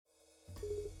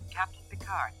Captain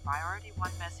Picard. Priority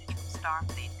 1 message from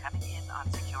Starfleet coming in on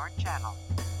secured channel.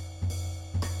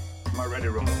 My Readier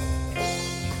Room.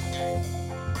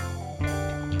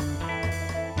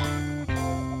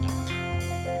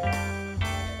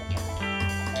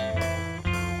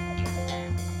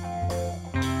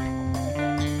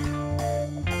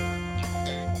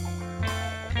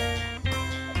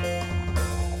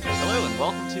 Hello and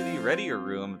welcome to the Readier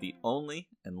Room, the only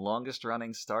and longest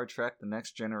running Star Trek The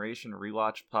Next Generation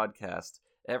rewatch podcast.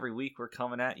 Every week we're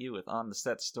coming at you with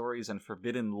on-the-set stories and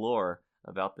forbidden lore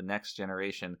about the Next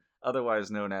Generation,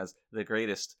 otherwise known as the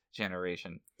Greatest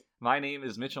Generation. My name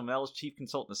is Mitchell Mells, Chief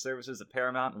Consultant of Services at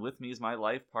Paramount, and with me is my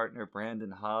life partner,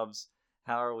 Brandon Hobbs.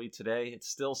 How are we today? It's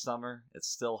still summer. It's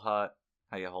still hot.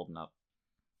 How you holding up?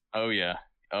 Oh, yeah.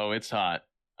 Oh, it's hot.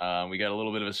 We got a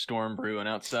little bit of a storm brewing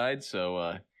outside,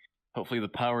 so hopefully the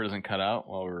power doesn't cut out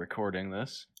while we're recording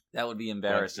this. That would be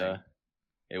embarrassing. But,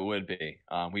 it would be.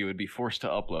 We would be forced to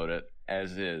upload it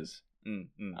as is,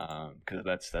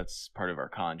 because that's part of our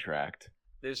contract.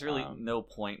 There's really no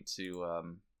point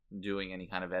to doing any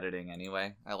kind of editing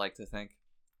anyway, I like to think.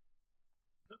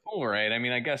 All right. I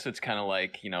mean, I guess it's kind of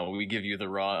like, we give you the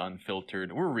raw,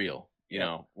 unfiltered. We're real. You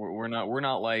know, we're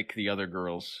not like the other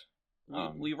girls.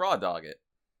 We raw dog it.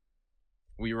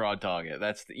 We raw dog it.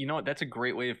 That's a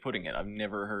great way of putting it. I've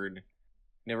never heard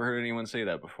anyone say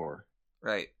that before.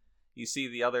 Right. You see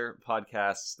the other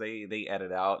podcasts, they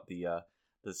edit out the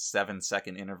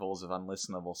 7-second intervals of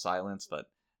unlistenable silence, but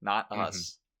not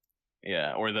us.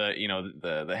 Yeah, or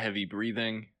the heavy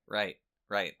breathing. Right.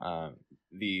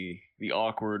 The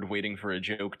awkward waiting for a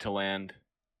joke to land.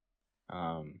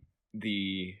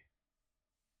 The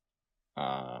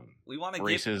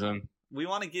racism. We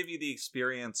want to give you the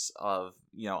experience of,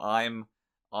 I'm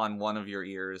on one of your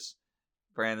ears,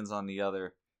 Brandon's on the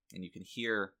other, and you can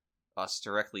hear us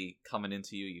directly coming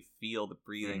into you. You feel the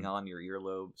breathing on your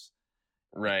earlobes.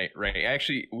 Right.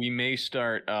 Actually, we may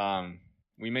start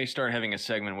having a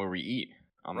segment where we eat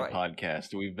on the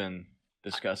podcast. We've been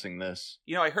discussing this.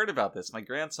 I heard about this. My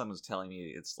grandson was telling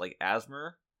me it's like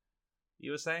asthma.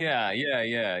 You were saying? Yeah.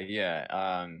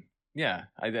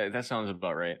 That sounds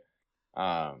about right.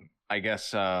 I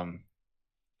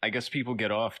guess people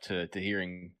get off to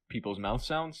hearing people's mouth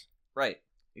sounds. Right.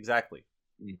 Exactly.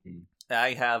 Mm-hmm.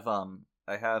 I have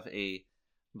a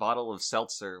bottle of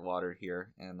seltzer water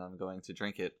here, and I'm going to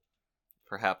drink it,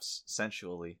 perhaps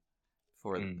sensually,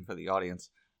 for the audience.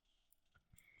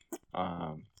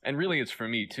 And really, it's for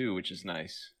me too, which is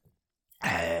nice.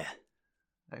 I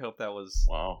hope that was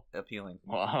appealing.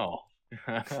 Wow,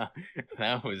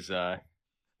 that was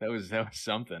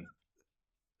something.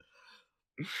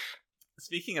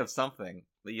 Speaking of something,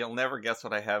 you'll never guess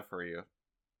what I have for you.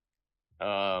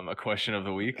 A question of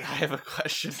the week? I have a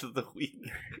question of the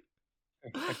week.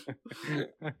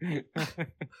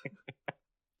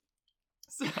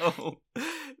 So,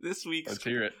 let's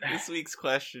hear it. This week's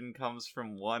question comes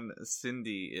from one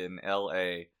Cindy in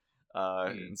LA.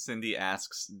 And Cindy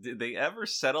asks, did they ever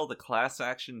settle the class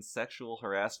action sexual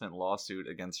harassment lawsuit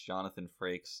against Jonathan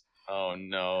Frakes? Oh,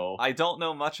 no. I don't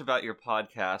know much about your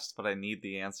podcast, but I need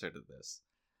the answer to this.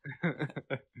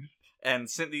 And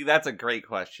Cindy, that's a great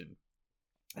question,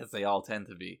 as they all tend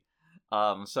to be.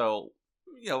 So,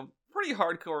 pretty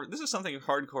hardcore. This is something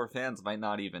hardcore fans might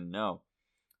not even know.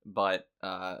 But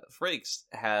Frakes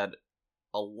had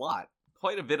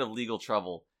quite a bit of legal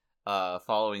trouble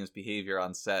following his behavior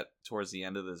on set towards the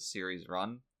end of the series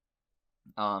run.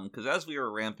 Because as we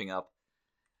were ramping up,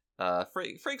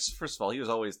 Frakes, first of all, he was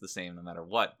always the same no matter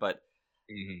what, but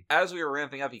as we were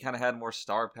ramping up, he kind of had more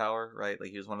star power, right?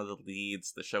 Like, he was one of the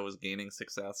leads, the show was gaining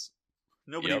success.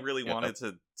 Nobody really wanted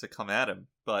to come at him,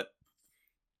 but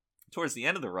towards the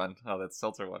end of the run, that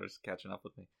seltzer water's catching up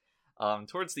with me.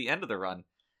 Towards the end of the run,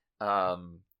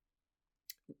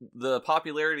 the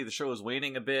popularity of the show was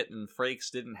waning a bit, and Frakes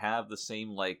didn't have the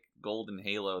same, golden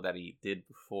halo that he did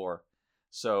before.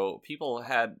 So people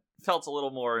felt a little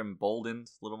more emboldened,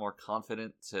 a little more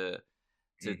confident to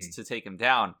take him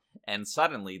down, and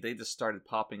suddenly they just started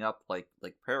popping up like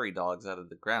prairie dogs out of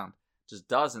the ground. Just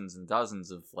dozens and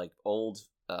dozens of old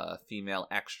female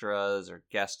extras or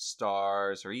guest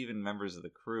stars or even members of the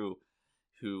crew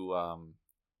who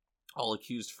all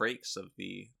accused Frakes of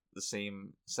the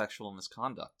same sexual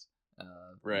misconduct.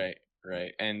 Right.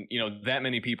 And, that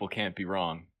many people can't be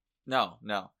wrong. No.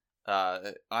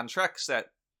 On Trek set,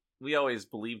 we always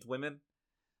believed women,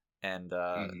 and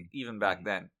even back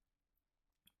then.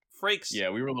 Frakes... Yeah,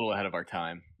 we were a little ahead of our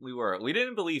time. We were. We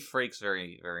didn't believe Frakes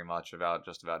very, very much about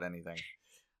just about anything.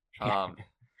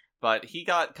 But he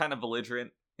got kind of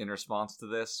belligerent in response to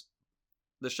this.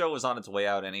 the show was on its way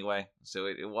out anyway, so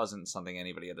it wasn't something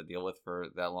anybody had to deal with for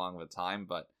that long of a time.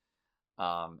 But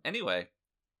anyway,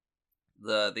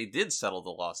 they did settle the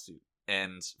lawsuit,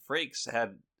 and Frakes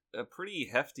had a pretty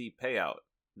hefty payout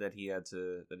that he had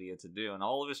to do, and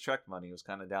all of his Trek money was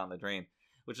kind of down the drain,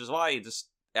 which is why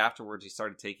afterwards he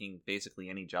started taking basically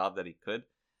any job that he could.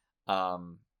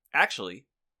 Actually,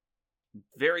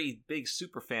 very big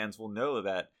super fans will know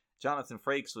that Jonathan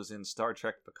Frakes was in Star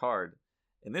Trek Picard,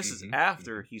 and this is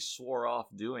after he swore off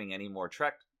doing any more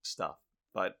Trek stuff.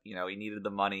 But he needed the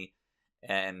money,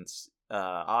 and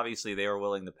obviously they were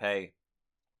willing to pay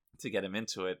to get him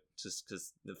into it, just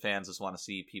because the fans just want to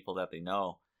see people that they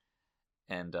know.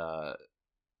 And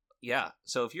yeah,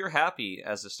 so if you're happy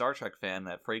as a Star Trek fan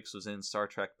that Frakes was in Star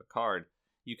Trek Picard,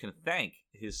 you can thank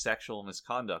his sexual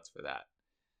misconduct for that,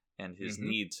 and his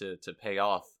need to pay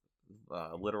off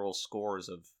literal scores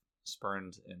of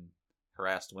spurned and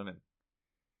harassed women.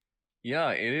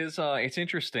 Yeah, it is. It's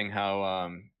interesting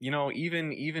how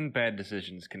even bad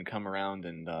decisions can come around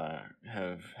and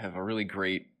have a really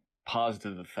great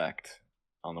positive effect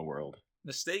on the world.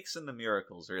 Mistakes and the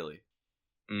miracles, really.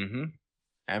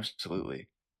 Absolutely.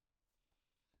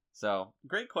 So,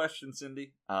 great question,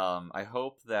 Cindy. I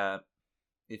hope that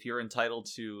if you're entitled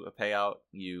to a payout,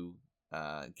 you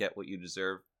get what you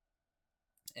deserve.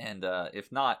 And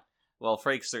if not, well,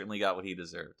 Frakes certainly got what he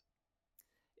deserved.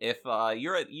 If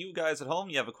you guys at home,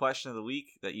 you have a question of the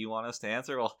week that you want us to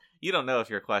answer, well, you don't know if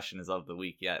your question is of the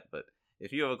week yet, but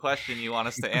if you have a question you want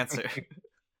us to answer,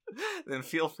 then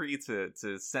feel free to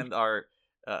send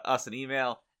us an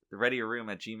email,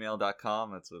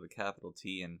 thereadierroom@gmail.com. That's with a capital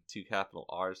T and 2 capital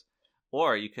R's.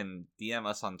 Or you can DM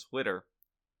us on Twitter.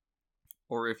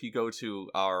 Or if you go to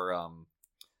our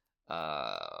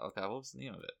what was the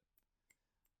name of it?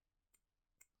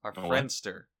 Our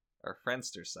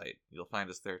Friendster site. You'll find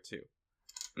us there too.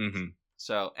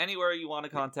 So anywhere you want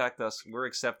to contact us, we're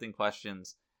accepting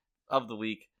questions of the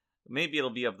week. Maybe it'll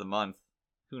be of the month.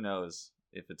 Who knows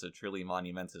if it's a truly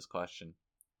monumentous question.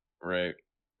 Right.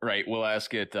 We'll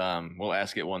ask it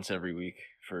once every week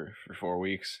for 4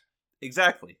 weeks.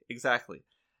 Exactly.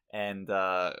 And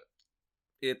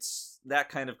it's that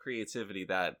kind of creativity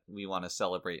that we want to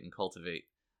celebrate and cultivate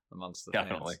amongst the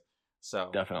fans.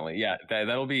 So definitely. Yeah,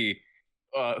 that'll be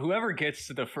whoever gets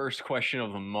to the first question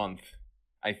of the month,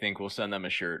 I think we'll send them a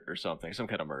shirt or something, some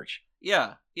kind of merch.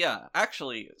 Yeah.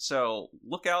 Actually, so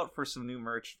look out for some new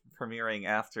merch premiering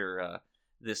after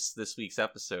this week's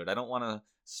episode. I don't want to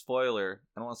spoil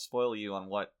you on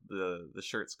what the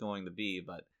shirt's going to be,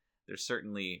 but there's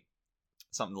certainly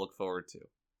something to look forward to.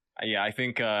 Yeah, I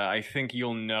think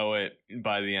you'll know it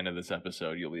by the end of this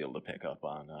episode. You'll be able to pick up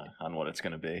on what it's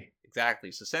going to be.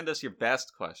 Exactly. So send us your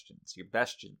best questions, your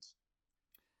bestions.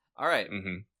 All right.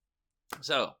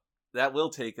 So that will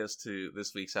take us to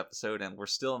this week's episode, and we're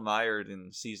still mired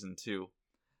in season 2.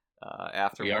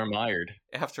 We are mired.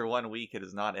 After 1 week, it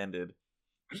has not ended.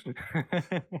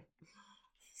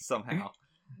 Somehow.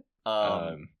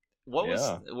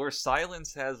 Where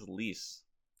Silence Has Lease,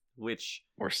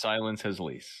 Where Silence Has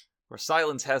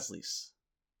Lease.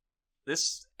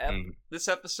 This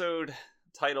episode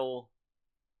title,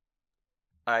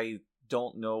 I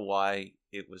don't know why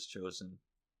it was chosen.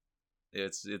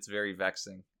 It's very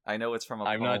vexing. I know it's from a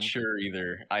poem. I'm not sure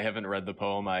either. I haven't read the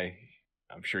poem. I'm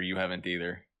sure you haven't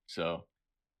either. So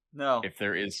no. If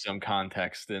there is some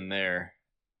context in there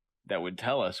that would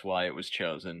tell us why it was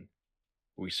chosen,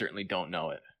 we certainly don't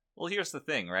know it. Well, here's the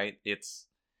thing, right?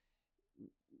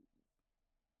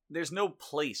 There's no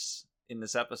place in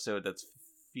this episode that's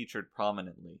featured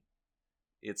prominently.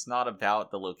 It's not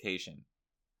about the location.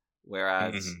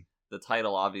 Whereas the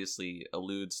title obviously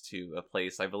alludes to a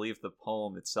place. I believe the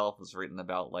poem itself was written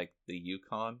about, like, the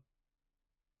Yukon.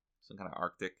 Some kind of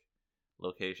Arctic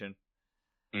location.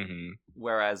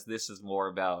 Whereas this is more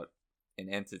about an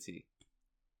entity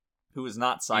who is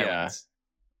not Silence.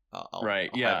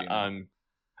 Yeah.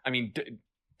 I mean,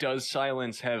 does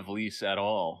Silence have Lease at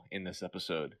all in this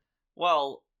episode?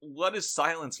 Well, what is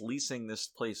Silence leasing this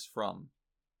place from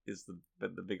is the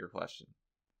bigger question.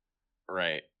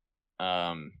 Right.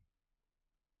 I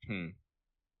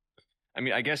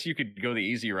mean, I guess you could go the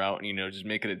easy route and, just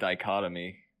make it a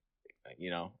dichotomy.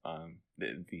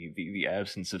 The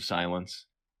absence of silence,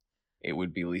 it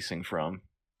would be leasing from.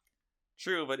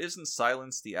 True, but isn't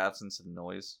silence the absence of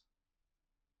noise?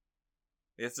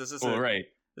 This is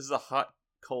a hot,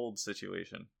 cold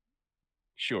situation.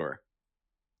 Sure.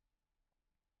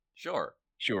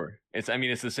 It's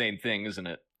the same thing, isn't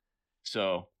it?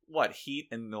 So what, heat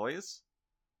and noise?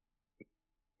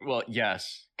 Well,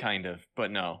 yes, kind of, but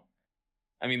no.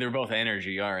 I mean, they're both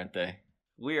energy, aren't they?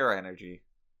 We are energy.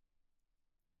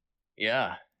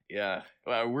 Yeah, yeah.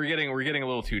 Well, we're getting a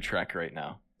little too Trek right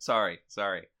now. Sorry.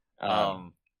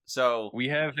 Um, So we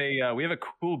have a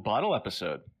cool bottle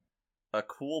episode. a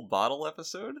cool bottle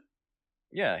episode?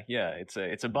 Yeah,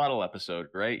 it's a bottle episode,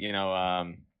 right?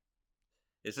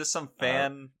 Is this some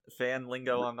fan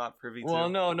lingo I'm not privy Well,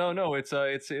 to? no.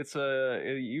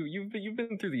 You've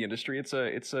been through the industry. It's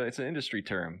an industry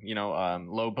term.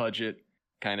 Low budget,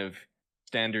 kind of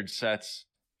standard sets,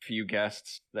 few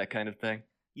guests, that kind of thing.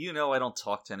 You know I don't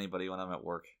talk to anybody when I'm at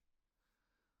work.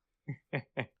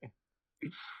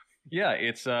 Yeah,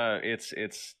 it's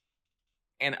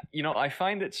and I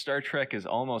find that Star Trek is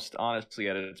almost honestly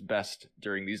at its best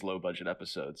during these low budget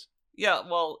episodes. Yeah,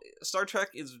 well, Star Trek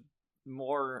is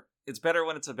more. It's better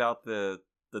when it's about the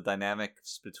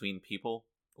dynamics between people,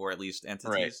 or at least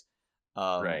entities.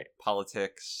 Right.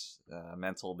 Politics,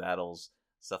 mental battles,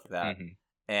 stuff like that. Mhm.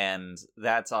 And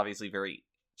that's obviously very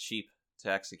cheap to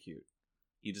execute.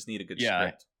 You just need a good Yeah.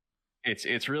 script.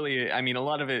 It's really, I mean, a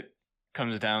lot of it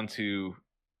comes down to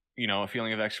a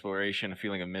feeling of exploration, a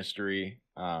feeling of mystery.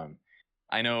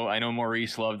 I know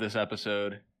Maurice loved this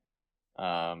episode.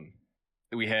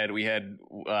 We had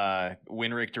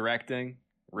Winrick directing,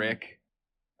 Rick,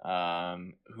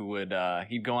 who would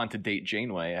he'd go on to date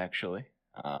Janeway actually.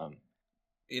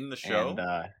 In the show?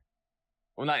 And,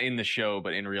 well, not in the show,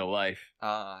 but in real life.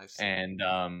 I see.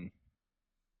 And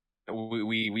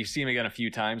we see him again a few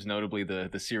times, notably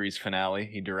the series finale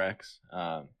he directs.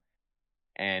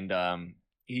 And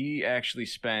he actually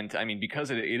spent, I mean, because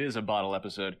it is a bottle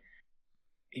episode,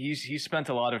 he spent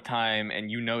a lot of time, and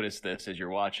you notice this as you're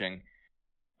watching,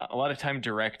 a lot of time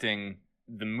directing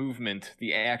the movement,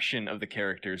 the action of the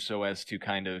characters, so as to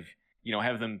kind of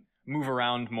have them move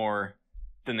around more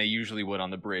than they usually would on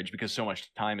the bridge, because so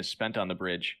much time is spent on the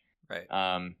bridge,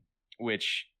 right?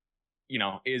 Which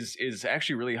is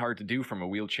actually really hard to do from a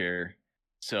wheelchair.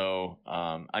 So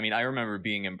I mean, I remember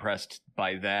being impressed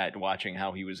by that, watching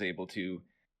how he was able to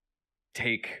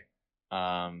take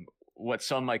what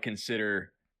some might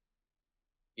consider,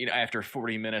 after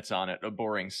 40 minutes on it, a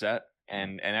boring set,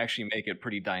 and actually make it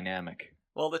pretty dynamic.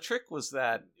 Well, the trick was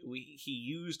that he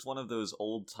used one of those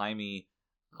old-timey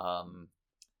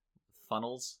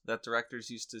funnels that directors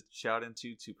used to shout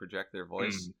into to project their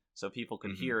voice, so people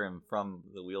could hear him from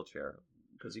the wheelchair,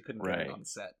 because you couldn't get it on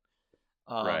set.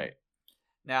 Right.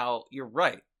 Now, you're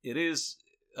right. It is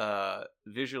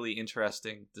visually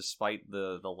interesting, despite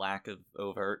the lack of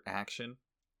overt action,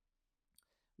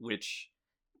 which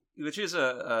is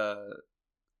a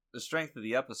strength of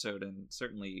the episode, and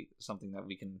certainly something that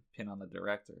we can pin on the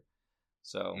director.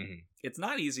 So it's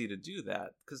not easy to do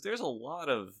that, because there's a lot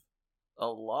of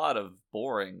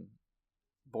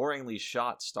boringly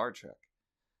shot Star Trek.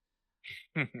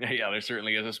 Yeah, there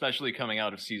certainly is, especially coming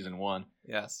out of season 1.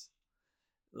 Yes,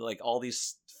 like all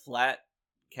these flat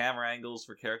camera angles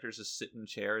for characters to sit in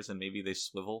chairs and maybe they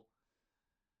swivel.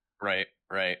 Right.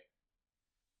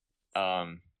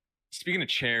 Speaking of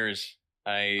chairs,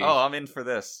 I'm in for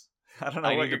this. I don't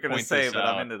know what you're going to say, but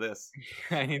I'm into this.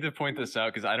 I need to point this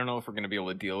out because I don't know if we're going to be able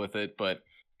to deal with it, but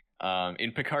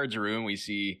in Picard's room we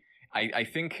see, I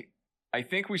think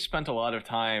we spent a lot of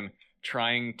time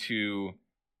trying to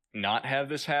not have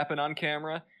this happen on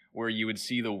camera, where you would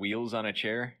see the wheels on a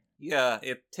chair. Yeah,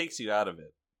 it takes you out of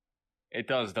it. It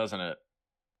does, doesn't it?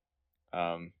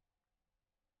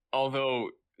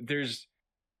 Although there's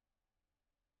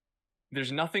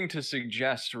nothing to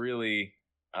suggest really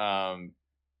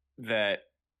that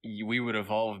we would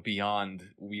evolve beyond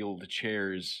wheeled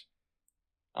chairs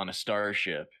on a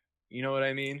starship. You know what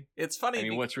I mean? It's funny. I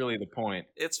mean, what's really the point?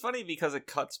 It's funny because it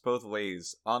cuts both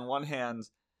ways. On one hand,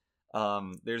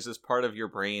 there's this part of your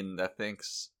brain that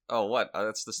thinks, "Oh, what?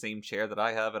 That's the same chair that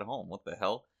I have at home. What the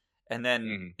hell?" And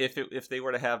then if they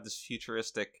were to have this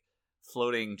futuristic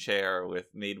floating chair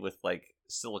made with like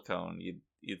silicone,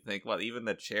 you'd think, well, even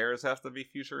the chairs have to be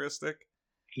futuristic.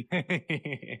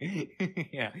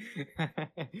 Yeah.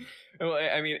 Well,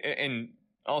 I mean, and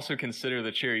also consider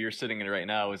the chair you're sitting in right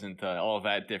now isn't all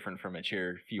that different from a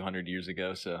chair a few hundred years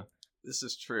ago. So this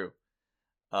is true.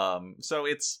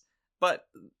 But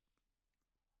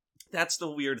that's the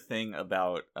weird thing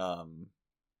about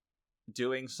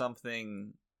doing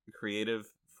something creative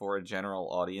for a general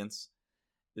audience,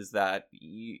 is that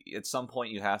at some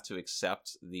point you have to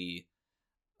accept the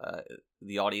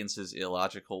audience's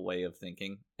illogical way of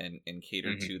thinking and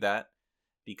cater to that,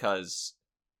 because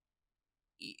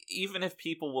even if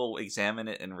people will examine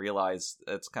it and realize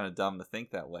it's kind of dumb to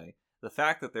think that way, the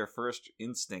fact that their first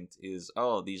instinct is,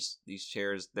 oh, these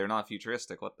chairs, they're not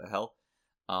futuristic, what the hell,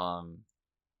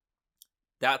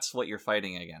 that's what you're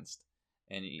fighting against.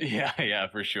 And Yeah,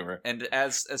 for sure. and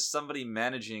as somebody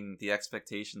managing the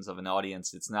expectations of an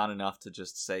audience, it's not enough to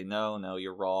just say no,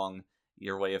 you're wrong.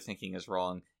 Your way of thinking is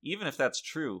wrong. Even if that's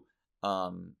true,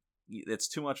 it's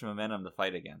too much momentum to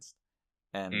fight against.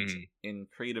 And in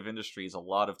creative industries, a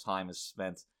lot of time is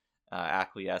spent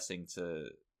acquiescing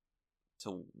to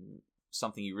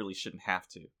something you really shouldn't have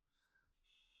to.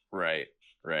 Right.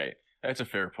 That's a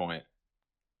fair point.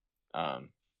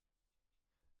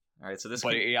 All right, so this.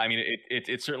 But I mean,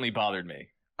 it certainly bothered me.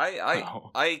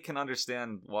 I can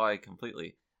understand why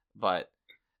completely, but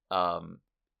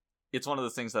it's one of the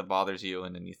things that bothers you,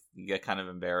 and then you get kind of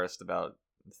embarrassed about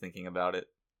thinking about it.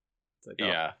 It's like,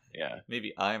 yeah.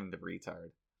 Maybe I'm the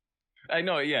retard. I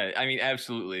know. Yeah, I mean,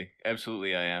 absolutely,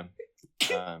 I am.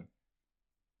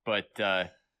 But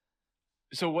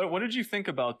so what did you think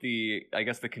about the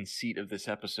conceit of this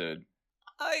episode?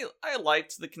 I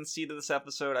liked the conceit of this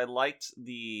episode. I liked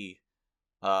the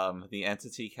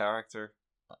entity character.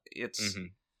 It's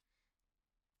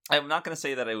I'm not going to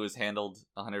say that it was handled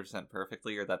 100%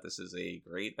 perfectly or that this is a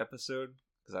great episode,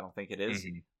 because I don't think it is.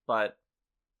 But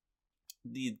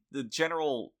the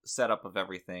general setup of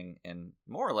everything and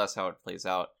more or less how it plays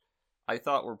out, I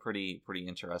thought were pretty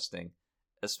interesting.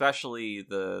 Especially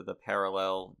the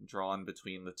parallel drawn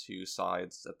between the two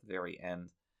sides at the very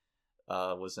end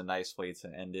was a nice way to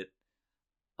end it.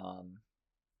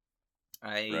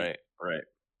 Right.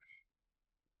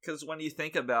 Because when you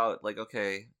think about, like,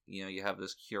 okay, you have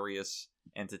this curious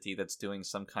entity that's doing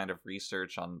some kind of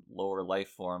research on lower life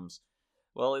forms,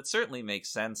 well, it certainly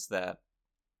makes sense that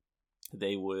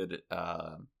they would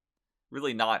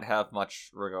really not have much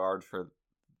regard for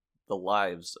the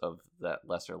lives of that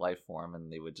lesser life form,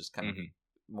 and they would just kind of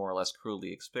more or less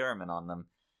cruelly experiment on them.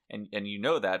 And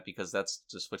that because that's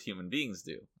just what human beings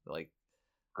do. Like,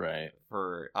 right.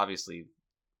 For obviously,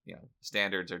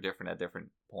 standards are different at different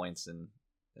points in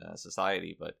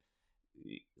society, but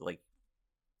like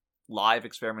live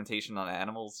experimentation on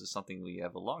animals is something we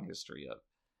have a long history of.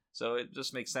 So it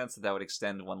just makes sense that would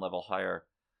extend one level higher,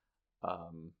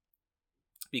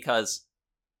 because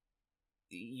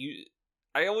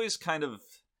I always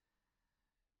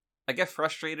I get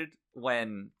frustrated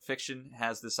when fiction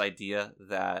has this idea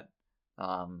that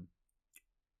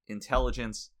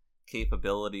intelligence,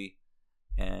 capability,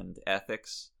 and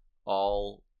ethics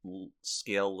all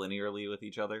scale linearly with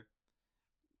each other.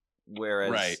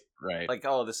 Whereas, right. Like,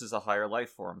 oh, this is a higher life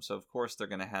form, so of course they're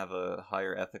going to have a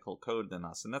higher ethical code than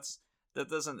us, and that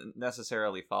doesn't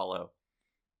necessarily follow.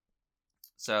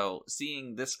 So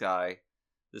seeing this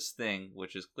thing,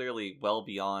 which is clearly well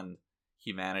beyond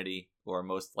humanity or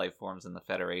most life forms in the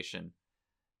Federation,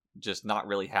 just not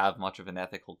really have much of an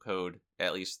ethical code,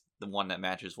 at least the one that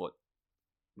matches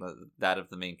that of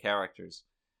the main characters.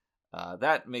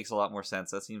 That makes a lot more sense.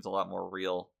 That seems a lot more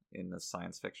real in the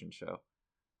science fiction show.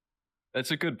 That's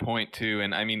a good point, too.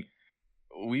 And I mean,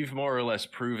 we've more or less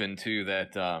proven, too,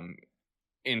 that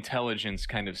intelligence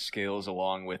kind of scales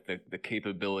along with the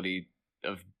capability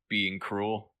of being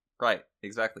cruel. Right,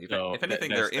 exactly. So if anything,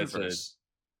 they're inverse.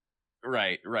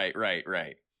 Right.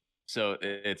 So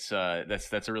it's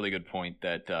that's a really good point.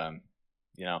 That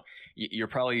you're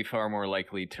probably far more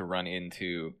likely to run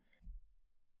into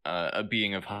a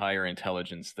being of higher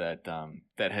intelligence that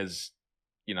has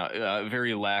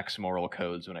very lax moral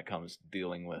codes when it comes to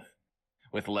dealing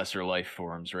with lesser life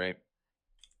forms, right?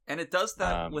 And it does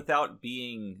that without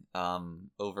being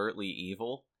overtly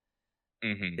evil.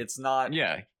 It's not.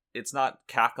 Yeah. It's not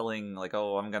cackling like,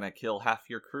 oh, I'm going to kill half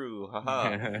your crew,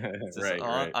 haha. It's just,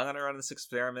 right. I'm going to run this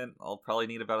experiment. I'll probably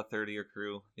need about a third of your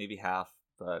crew, maybe half,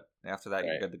 but after that,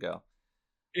 You're good to go.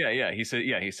 Yeah. He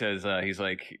says, he's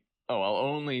like, oh, I'll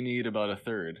only need about a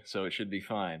third, so it should be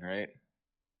fine, right?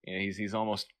 Yeah, he's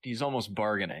almost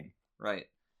bargaining. Right.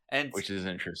 And which is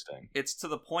interesting. It's to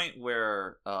the point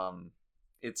where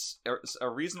it's a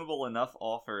reasonable enough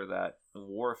offer that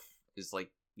Worf is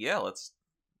like, yeah, let's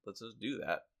just do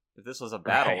that. If this was a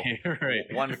battle, right,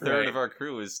 1/3 of our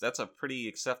crew that's a pretty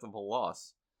acceptable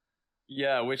loss.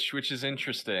 Yeah, which is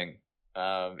interesting.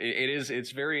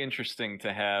 It's very interesting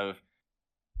to have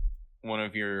one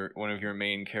of your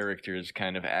main characters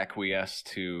kind of acquiesce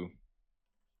to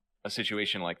a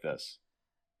situation like this.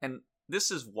 And this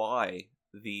is why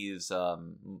these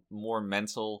more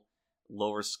mental,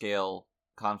 lower scale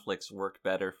conflicts work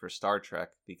better for Star Trek,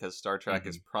 because Star Trek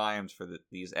is primed for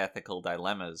these ethical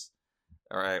dilemmas.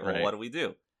 All right, well, what do we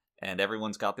do? And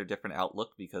everyone's got their different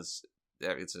outlook because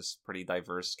it's a pretty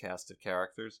diverse cast of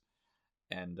characters.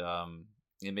 And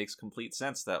it makes complete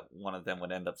sense that one of them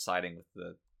would end up siding with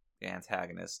the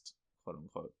antagonist, quote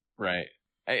unquote. Right.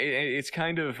 It's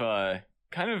kind of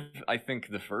kind of, I think,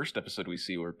 the first episode we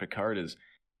see where Picard is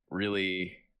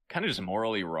really kind of just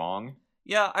morally wrong.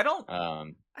 Yeah, I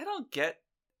don't get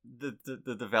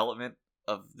the development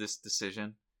of this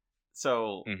decision.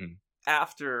 So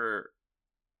after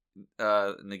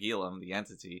Nagilum, the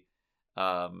entity,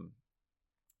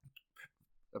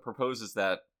 proposes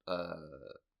that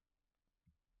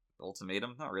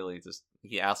ultimatum, not really, just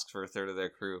he asks for a third of their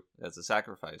crew as a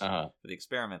sacrifice for the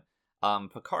experiment.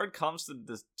 Picard comes to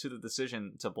the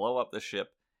decision to blow up the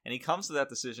ship, and he comes to that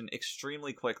decision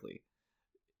extremely quickly.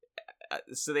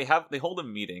 So they hold a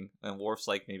meeting, and Worf's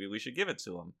like, maybe we should give it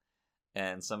to him,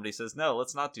 and somebody says, no,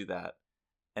 let's not do that.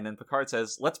 And then Picard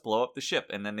says, let's blow up the ship,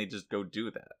 and then they just go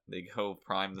do that. They go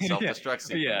prime the self-destruct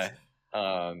sequence.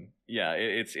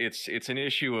 It's an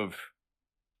issue of,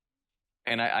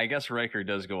 and I guess Riker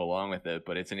does go along with it,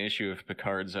 but it's an issue of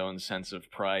Picard's own sense of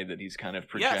pride that he's kind of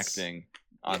projecting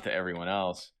onto everyone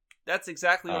else. That's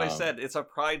exactly what I said. It's a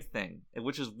pride thing,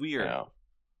 which is weird. Yeah.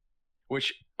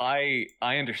 Which I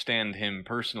understand him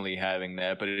personally having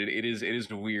that, but it is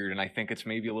weird, and I think it's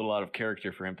maybe a little out of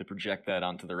character for him to project that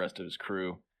onto the rest of his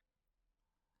crew.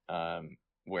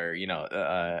 Where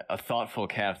a thoughtful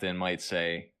captain might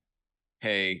say,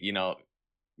 "Hey,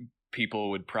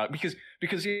 people would because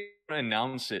he didn't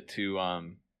announce it to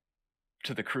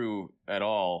the crew at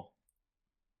all,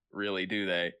 really, do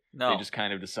they? No. They just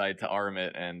kind of decide to arm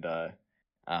it and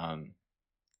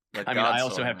I mean, I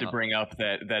also have to bring up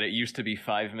that it used to be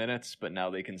 5 minutes, but now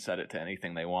they can set it to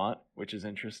anything they want, which is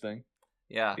interesting.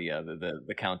 Yeah.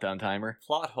 The countdown timer.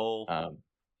 Plot hole.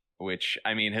 Which,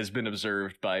 I mean, has been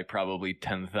observed by probably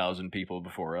 10,000 people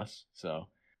before us. So,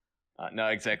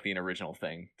 not exactly an original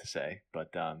thing to say, but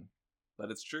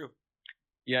it's true.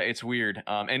 Yeah, it's weird.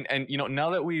 And now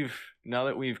that we've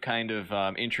kind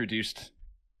of introduced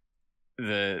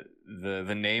the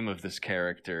name of this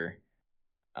character,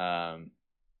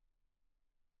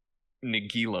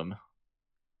 Nagilum.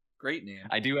 Great name.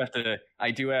 I do have to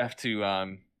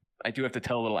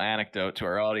tell a little anecdote to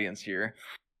our audience here.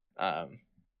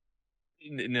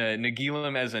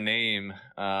 Nagilum as a name,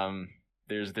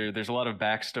 there's a lot of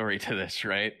backstory to this,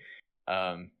 right?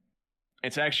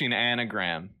 It's actually an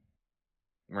anagram,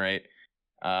 right?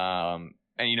 And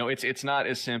it's not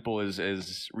as simple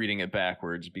as reading it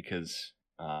backwards because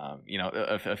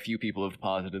a few people have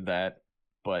posited that,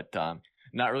 but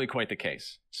not really quite the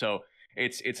case. So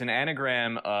it's an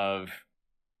anagram of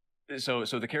so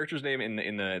the character's name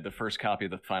in the first copy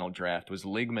of the final draft was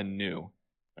Ligma Nu, all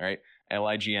right?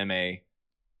 Ligma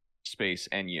space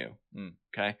NU.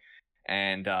 Okay,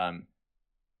 and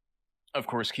of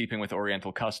course, keeping with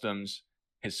Oriental customs,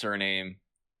 his surname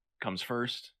comes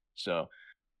first. So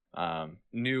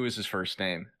Nu is his first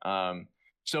name.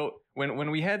 So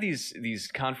when we had these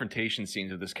confrontation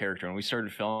scenes with this character and we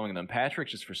started filming them, Patrick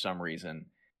just for some reason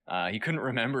he couldn't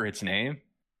remember its name.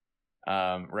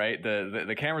 Right,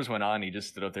 the cameras went on. He just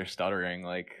stood up there stuttering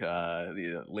like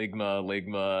Ligma.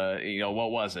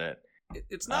 What was it?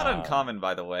 It's not uncommon,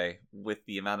 by the way, with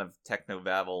the amount of techno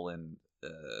babble and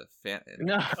fake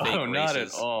not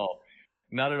races. at all.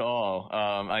 Not at all.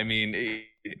 I mean,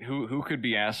 who could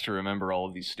be asked to remember all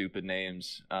of these stupid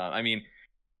names? I mean,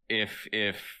 if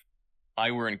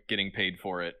I weren't getting paid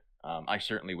for it, I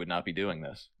certainly would not be doing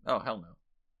this. Oh, hell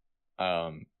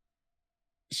no.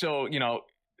 So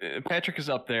Patrick is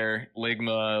up there,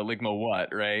 Ligma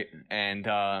what, right? And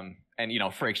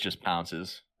Frakes just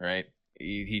pounces, right?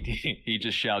 He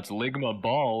just shouts Ligma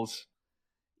balls.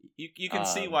 You can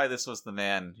see why this was the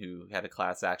man who had a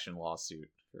class action lawsuit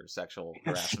for sexual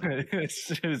harassment.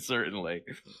 Certainly.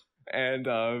 And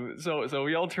so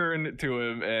we all turn to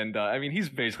him, and I mean, he's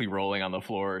basically rolling on the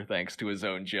floor thanks to his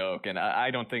own joke, and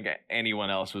I don't think anyone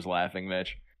else was laughing,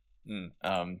 Mitch.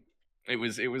 It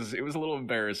was a little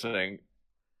embarrassing.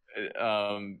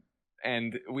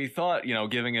 And we thought,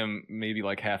 giving him maybe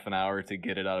like half an hour to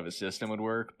get it out of his system would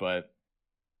work, but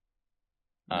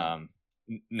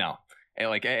no. And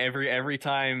like every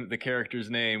time the character's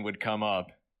name would come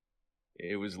up,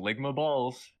 it was Ligma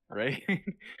balls, right?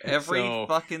 Every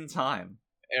fucking time.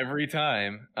 Every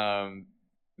time.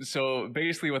 So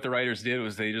basically what the writers did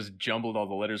was they just jumbled all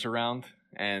the letters around,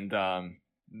 and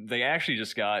they actually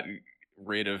just got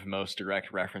rid of most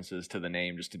direct references to the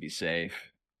name just to be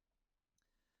safe.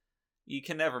 You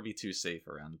can never be too safe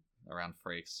around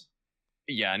Frakes.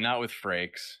 Yeah, not with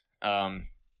Frakes.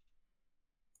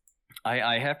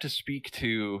 I have to speak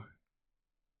to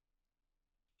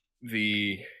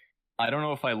I don't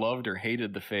know if I loved or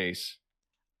hated the face.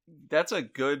 That's a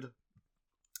good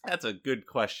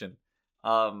question.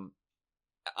 So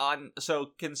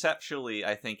conceptually,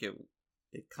 I think it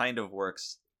kind of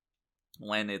works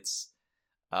when it's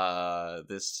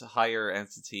this higher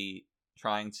entity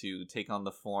trying to take on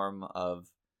the form of,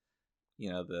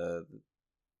 the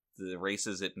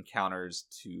races it encounters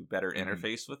to better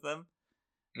interface with them.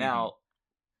 Now,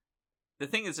 the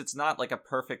thing is, it's not like a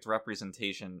perfect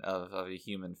representation of a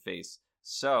human face.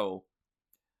 So,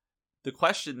 the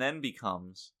question then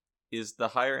becomes, is the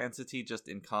higher entity just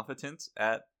incompetent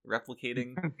at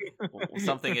replicating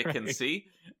something it can see?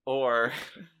 Or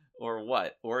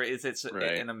what? Or is it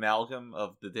an amalgam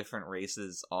of the different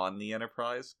races on the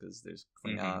Enterprise? Because there's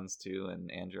Klingons too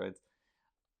and androids.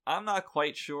 I'm not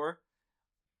quite sure.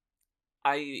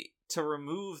 To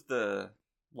remove the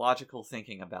logical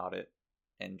thinking about it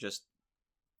and just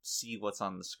see what's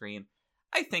on the screen,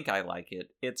 I think I like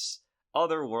it. It's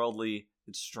otherworldly,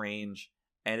 it's strange,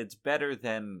 and it's better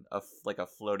than a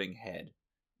floating head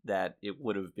that it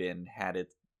would have been had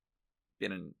it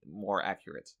been more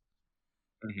accurate.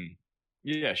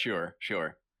 Yeah, sure.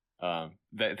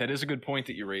 That is a good point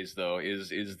that you raised, though. Is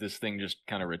this thing just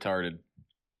kind of retarded?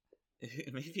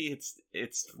 Maybe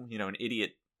it's an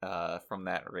idiot from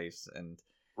that race, and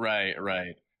right.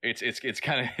 It's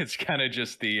kind of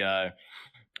just the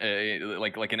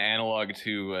like an analog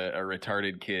to a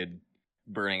retarded kid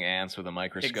burning ants with a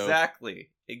microscope.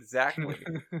 Exactly.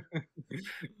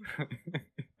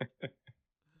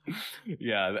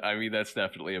 Yeah, I mean that's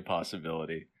definitely a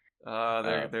possibility.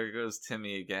 There goes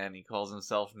Timmy again. He calls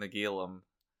himself Nagilum.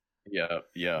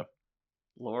 Yeah.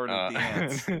 Lord of the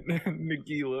Ants.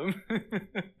 Nagilum.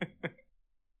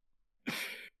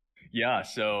 Yeah,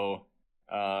 so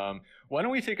why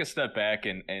don't we take a step back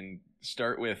and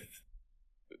start with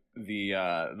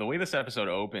the way this episode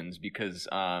opens, because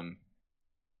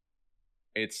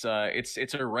it's a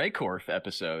Rykorf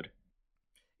episode.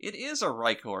 It is a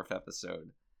Rykorf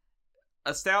episode.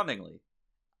 Astoundingly.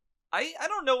 I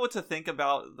don't know what to think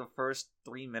about the first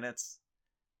 3 minutes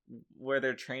where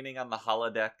they're training on the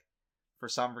holodeck for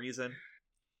some reason.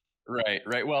 Right.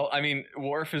 Well, I mean,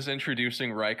 Worf is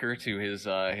introducing Riker to his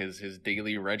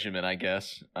daily regimen, I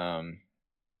guess,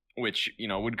 which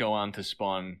would go on to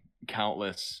spawn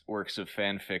countless works of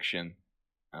fan fiction.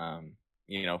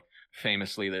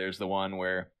 Famously, there's the one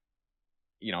where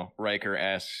Riker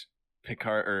asks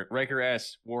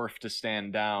Worf to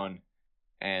stand down,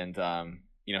 and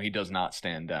he does not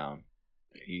stand down.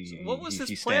 What was his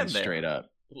he plan stands there? straight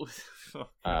up.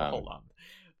 Hold on.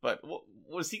 But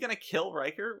was he going to kill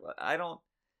Riker?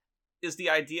 Is the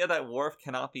idea that Worf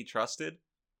cannot be trusted?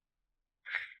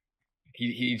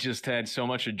 He just had so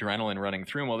much adrenaline running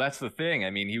through him. Well, that's the thing.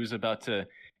 I mean, he was about to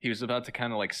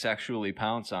kind of like sexually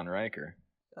pounce on Riker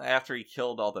after he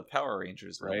killed all the Power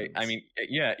Rangers, right? I mean,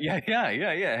 yeah.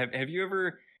 Have you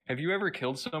ever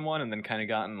killed someone and then kind of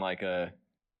gotten like a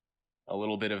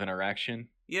little bit of an erection?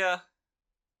 Yeah,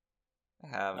 I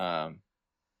have.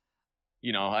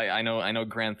 I know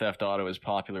Grand Theft Auto is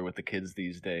popular with the kids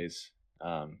these days.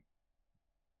 A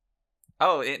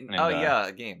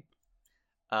game.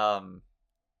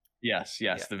 Yes,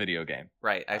 the video game.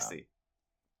 Right, I see.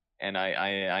 And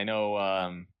I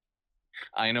know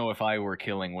if I were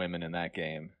killing women in that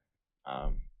game,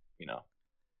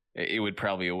 it would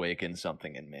probably awaken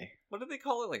something in me. What do they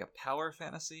call it? Like a power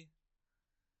fantasy?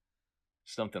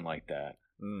 Something like that.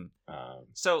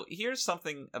 So here's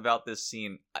something about this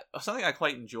scene. Something I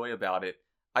quite enjoy about it.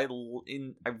 I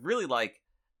really like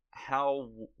how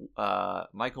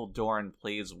Michael Dorn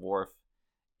plays Worf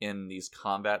in these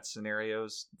combat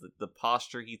scenarios. The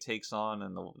posture he takes on,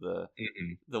 and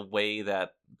the way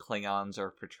that Klingons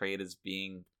are portrayed as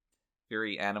being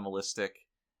very animalistic,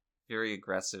 very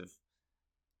aggressive.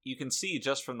 You can see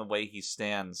just from the way he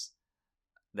stands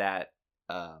that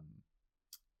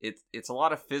it's a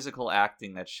lot of physical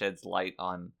acting that sheds light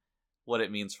on what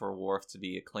it means for Worf to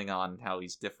be a Klingon and how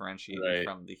he's differentiated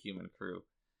from the human crew.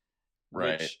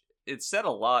 Right. Which it's said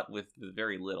a lot with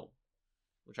very little,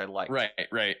 which I like. Right.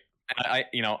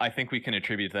 I think we can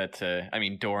attribute that to,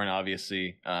 Dorn,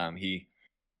 obviously.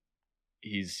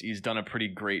 He's done a pretty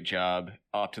great job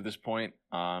up to this point.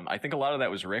 I think a lot of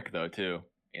that was Rick, though, too,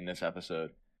 in this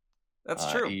episode.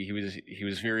 That's true. He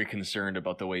was very concerned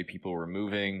about the way people were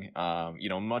moving,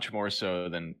 much more so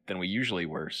than we usually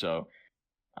were. So,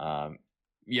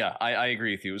 yeah, I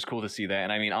agree with you. It was cool to see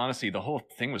that. And honestly, the whole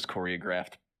thing was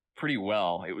choreographed pretty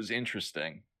well. It was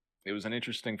interesting. It was an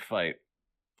interesting fight,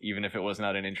 even if it was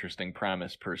not an interesting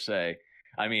premise per se.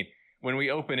 When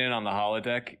we open in on the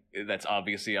holodeck, that's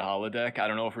obviously a holodeck. I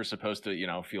don't know if we're supposed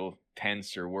to, feel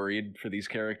tense or worried for these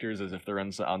characters as if they're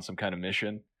on some kind of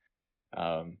mission.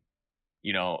 The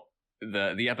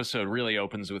episode really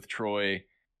opens with Troy,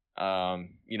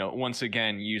 once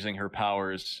again using her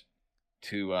powers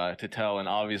to tell an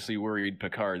obviously worried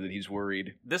Picard that he's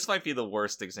worried. This might be the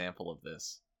worst example of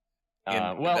this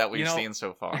Well, that we've seen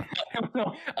so far.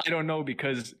 I don't know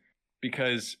because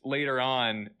later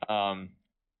on,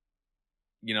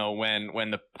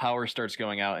 when the power starts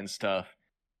going out and stuff,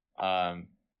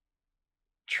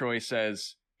 Troy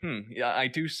says, yeah, I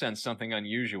do sense something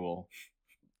unusual.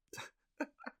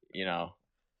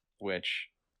 Which...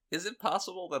 Is it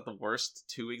possible that the worst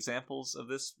two examples of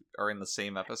this are in the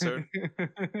same episode?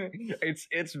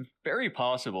 It's very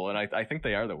possible, and I think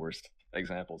they are the worst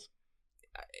examples.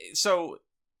 So,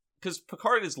 because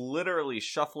Picard is literally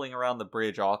shuffling around the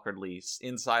bridge awkwardly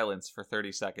in silence for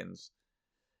 30 seconds.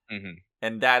 Mm-hmm.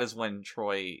 And that is when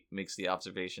Troy makes the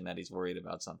observation that he's worried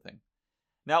about something.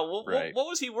 Now, what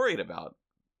was he worried about?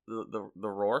 The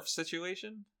Rorf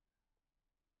situation?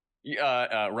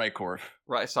 Rykorf.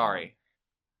 Right, sorry.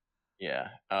 Yeah.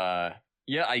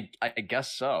 Yeah, I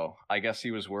guess so. I guess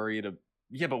he was worried.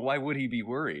 Yeah, but why would he be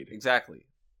worried? Exactly.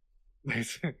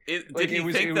 It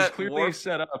was clearly Worf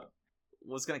set up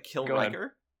was going to kill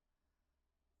Riker?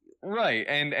 Right,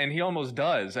 and he almost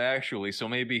does, actually, so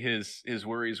maybe his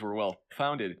worries were well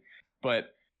founded. But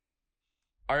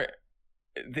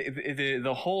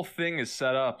the whole thing is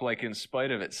set up like in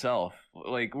spite of itself.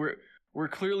 Like we're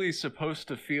clearly supposed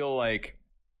to feel like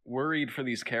worried for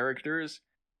these characters.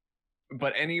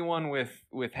 But anyone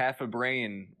with half a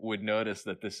brain would notice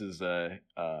that this is a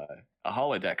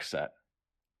holodeck set.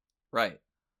 Right.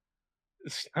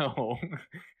 So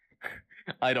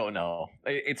I don't know.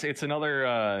 It's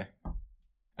another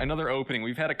opening.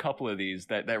 We've had a couple of these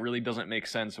that really doesn't make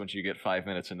sense once you get 5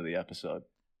 minutes into the episode.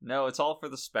 No, it's all for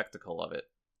the spectacle of it.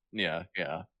 Yeah.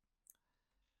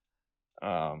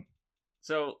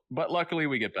 So, but luckily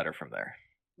we get better from there.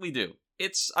 We do.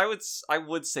 I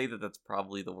would say that that's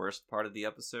probably the worst part of the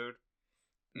episode.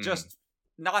 Just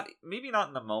maybe not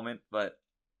in the moment, but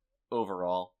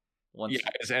overall.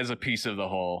 As a piece of the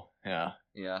whole. Yeah.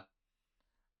 Yeah.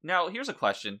 Now, here's a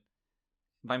question.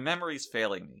 My memory's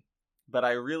failing me, but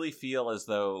I really feel as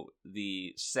though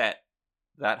the set,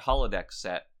 that holodeck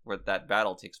set where that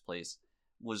battle takes place,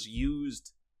 was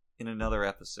used in another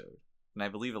episode, and I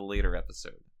believe a later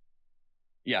episode.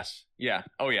 Yes. Yeah.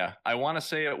 Oh, yeah. I want to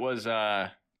say it was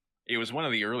one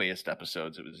of the earliest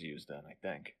episodes it was used in, I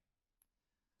think.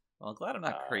 Well, I'm glad I'm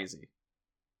not crazy.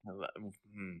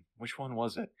 Which one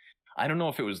was it? I don't know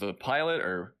if it was the pilot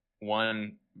or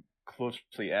one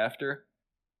closely after,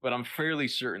 but I'm fairly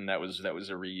certain that was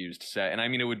a reused set. And I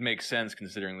mean, it would make sense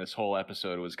considering this whole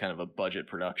episode was kind of a budget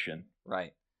production.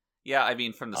 Right. Yeah, I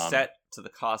mean, from the set to the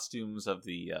costumes of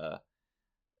the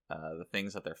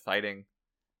things that they're fighting.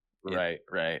 Right.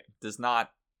 It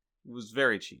was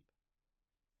very cheap.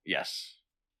 Yes.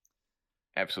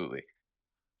 Absolutely.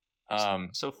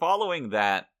 So following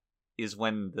that is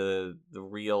when the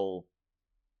real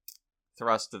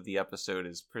thrust of the episode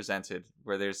is presented,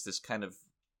 where there's this kind of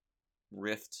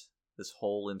rift, this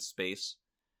hole in space,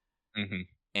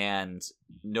 and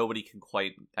nobody can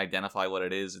quite identify what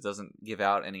it is. It doesn't give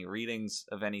out any readings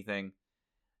of anything,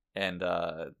 and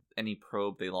any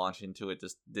probe they launch into it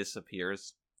just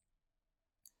disappears.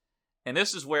 And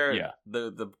this is where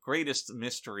the greatest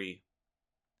mystery,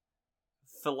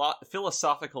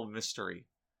 philosophical mystery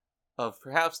of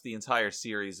perhaps the entire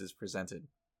series is presented.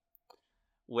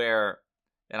 Where,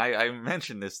 and I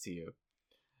mentioned this to you,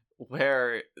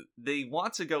 where they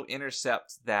want to go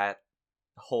intercept that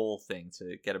whole thing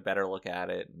to get a better look at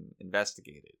it and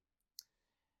investigate it.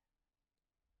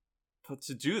 But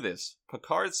to do this,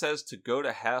 Picard says to go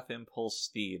to half impulse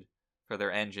speed for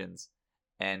their engines,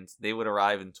 and they would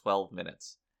arrive in 12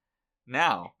 minutes.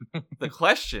 Now, the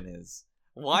question is,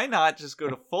 why not just go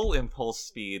to full impulse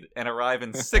speed and arrive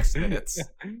in 6 minutes?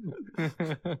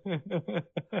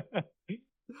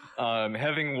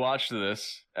 Having watched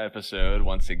this episode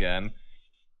once again,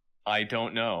 I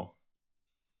don't know.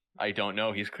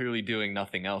 He's clearly doing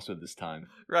nothing else with his time.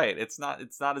 Right. It's not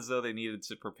as though they needed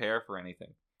to prepare for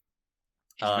anything.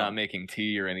 He's not making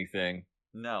tea or anything.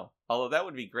 No. Although that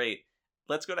would be great.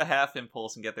 Let's go to half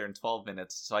impulse and get there in 12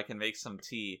 minutes so I can make some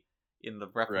tea in the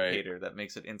replicator that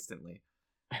makes it instantly.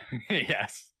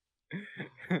 Yes.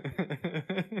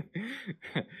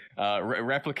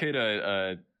 Replicate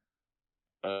a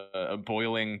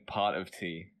boiling pot of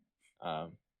tea,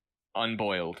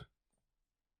 unboiled.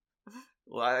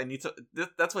 Well, I need to.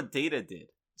 That's what Data did,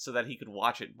 so that he could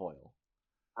watch it boil.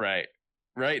 Right.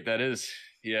 That is,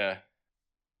 yeah.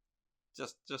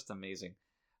 Just amazing.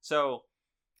 So,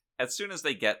 as soon as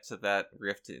they get to that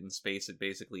rift in space, it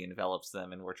basically envelops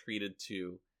them, and we're treated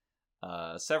to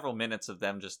several minutes of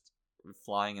them just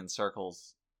flying in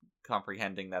circles,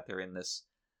 comprehending that they're in this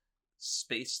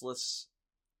spaceless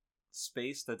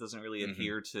space that doesn't really Mhm.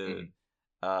 adhere to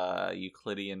Mhm.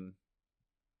 Euclidean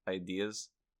ideas.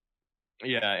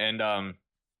 Yeah, and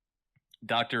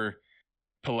Dr.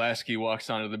 Pulaski walks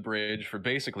onto the bridge for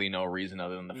basically no reason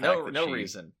other than the fact that No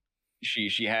reason.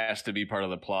 she has to be part of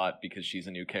the plot because she's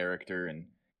a new character,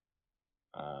 and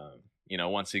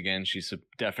once again she's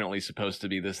definitely supposed to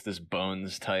be this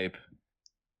Bones type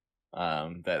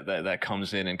that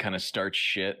comes in and kind of starts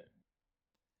shit.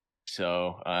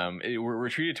 So we're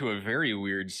treated to a very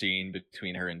weird scene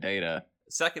between her and Data.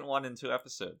 Second one in 2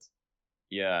 episodes.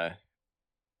 Yeah,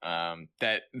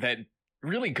 that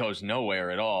really goes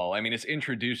nowhere at all. I mean, it's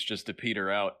introduced just to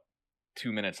peter out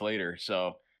 2 minutes later,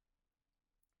 so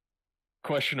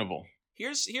questionable.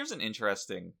 Here's an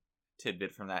interesting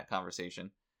tidbit from that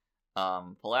conversation.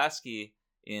 Pulaski,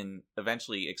 in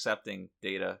eventually accepting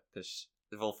Data, because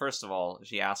first of all,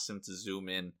 she asks him to zoom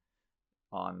in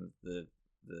on the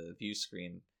view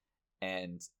screen,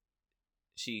 and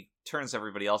she turns to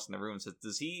everybody else in the room and says,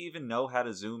 "Does he even know how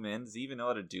to zoom in? Does he even know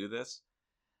how to do this?"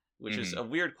 Which is a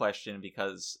weird question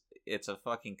because it's a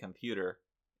fucking computer.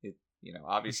 It,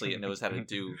 obviously it knows how to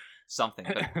do something.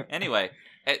 But anyway,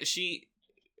 she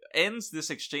ends this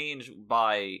exchange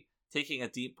by taking a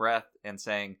deep breath and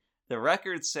saying, "The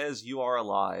record says you are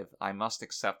alive. I must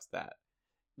accept that."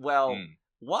 Well,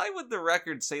 why would the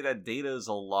record say that Data is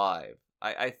alive?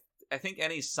 I think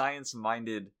any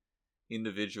science-minded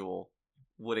individual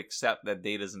would accept that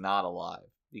Data's not alive,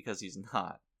 because he's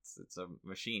not. It's a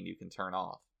machine you can turn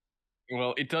off.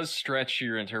 Well, it does stretch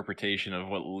your interpretation of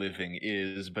what living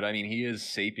is, but I mean, he is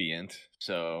sapient,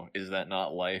 so is that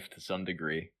not life to some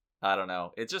degree? I don't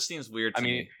know. It just seems weird to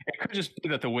me. It could just be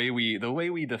that the way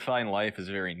we define life is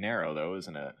very narrow, though,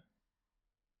 isn't it?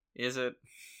 Is it?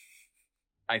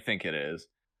 I think it is.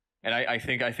 And I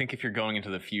think if you're going into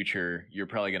the future, you're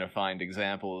probably going to find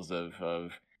examples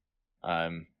of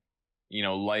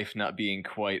life not being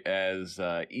quite as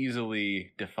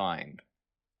easily defined.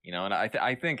 And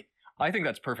I think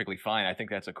that's perfectly fine. I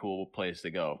think that's a cool place to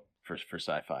go for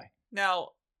sci-fi.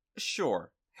 Now,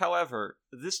 sure. However,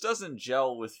 this doesn't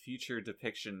gel with future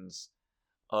depictions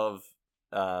of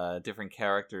different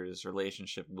characters'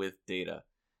 relationship with Data.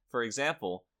 For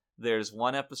example, there's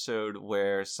one episode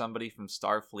where somebody from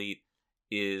Starfleet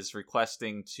is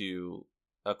requesting to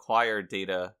acquire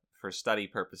Data for study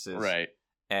purposes, right,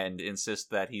 and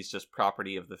insist that he's just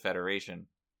property of the Federation.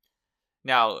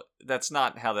 Now, that's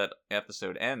not how that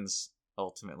episode ends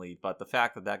ultimately, but the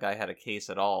fact that that guy had a case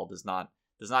at all does not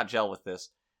gel with this.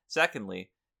 Secondly,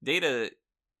 Data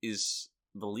is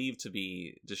believed to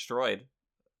be destroyed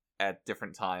at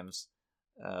different times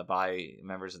by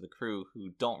members of the crew who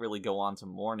don't really go on to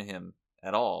mourn him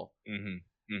at all,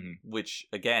 which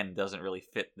again doesn't really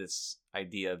fit this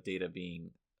idea of Data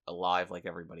being alive like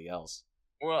everybody else.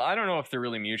 Well, I don't know if they're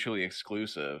really mutually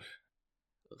exclusive,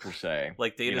 per se.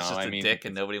 Like Data's just a dick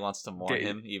and nobody wants to mourn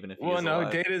him, even if he's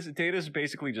alive. Data's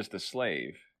basically just a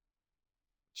slave.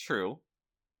 True.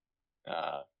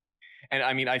 And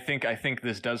I mean, I think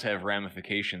this does have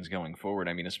ramifications going forward.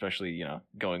 I mean, especially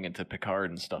going into Picard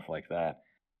and stuff like that.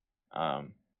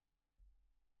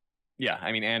 Yeah,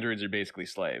 I mean, androids are basically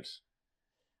slaves.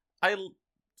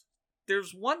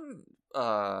 There's one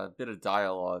bit of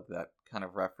dialogue that kind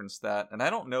of referenced that, and I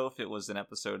don't know if it was an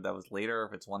episode that was later or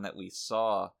if it's one that we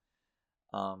saw,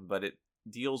 but it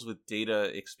deals with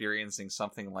Data experiencing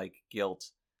something like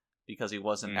guilt because he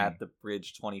wasn't at the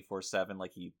bridge 24/7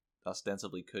 like he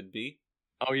ostensibly could be.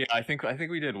 Oh yeah, I think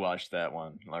we did watch that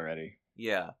one already.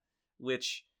 Yeah,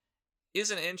 which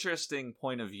is an interesting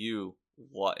point of view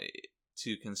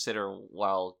to consider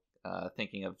while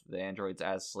thinking of the androids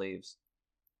as slaves,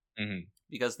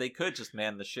 because they could just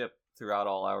man the ship throughout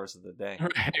all hours of the day.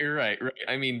 Right.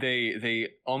 I mean, they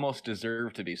almost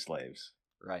deserve to be slaves.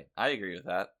 Right, I agree with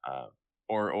that.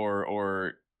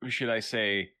 Or should I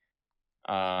say,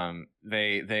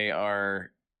 they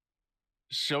are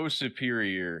so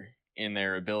superior in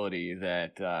their ability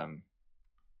that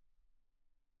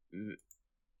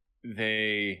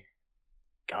they,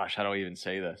 gosh, how do I even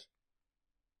say this?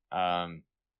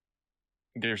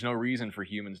 There's no reason for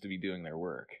humans to be doing their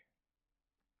work,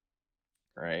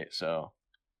 right? So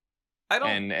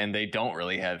and they don't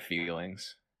really have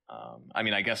feelings. I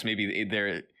mean, I guess maybe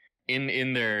they're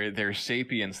in their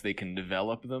sapience, they can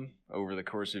develop them over the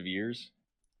course of years,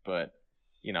 but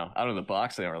out of the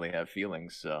box they don't really have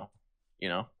feelings. So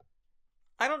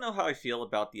I don't know how I feel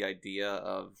about the idea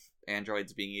of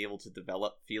androids being able to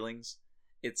develop feelings.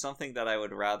 It's something that I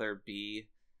would rather be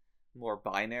more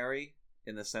binary,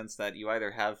 in the sense that you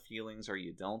either have feelings or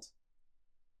you don't.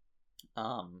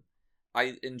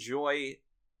 I enjoy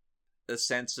a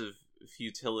sense of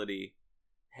futility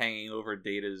hanging over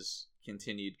Data's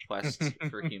continued quest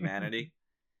for humanity.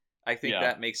 I think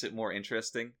that makes it more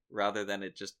interesting rather than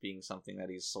it just being something that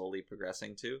he's solely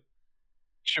progressing to.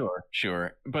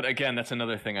 Sure. But again, that's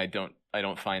another thing I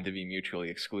don't find to be mutually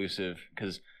exclusive,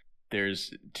 because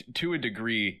there's to a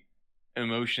degree,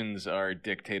 emotions are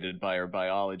dictated by our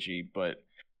biology, but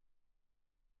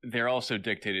they're also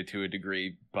dictated to a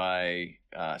degree by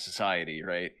society,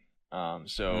 right?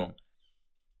 So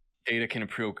Data can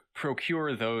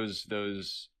procure those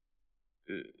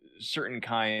certain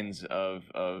kinds of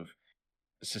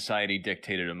society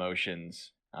dictated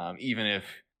emotions, even if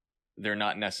they're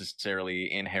not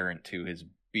necessarily inherent to his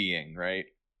being, right?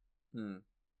 And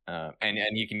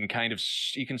you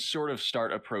can sort of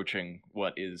start approaching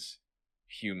what is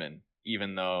human,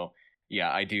 even though,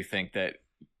 I do think that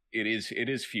it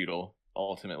is futile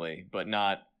ultimately, but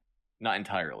not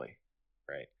entirely,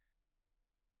 right?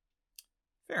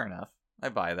 Fair enough. I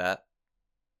buy that.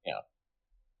 Yeah.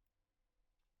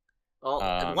 Well,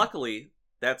 and luckily,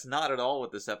 that's not at all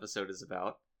what this episode is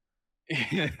about.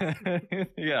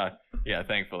 yeah,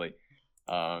 thankfully.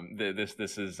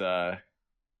 This is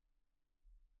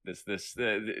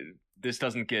this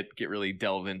doesn't get really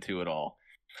delved into at all.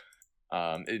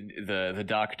 The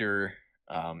doctor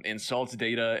insults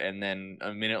Data, and then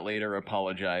a minute later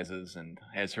apologizes and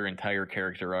has her entire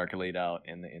character arc laid out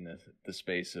in the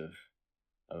space of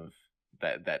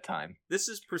that time. This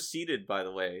is preceded, by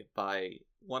the way, by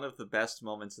one of the best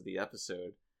moments of the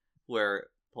episode, where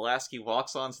Pulaski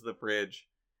walks onto the bridge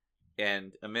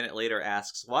and a minute later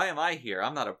asks, "Why am I here?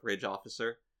 I'm not a bridge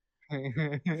officer."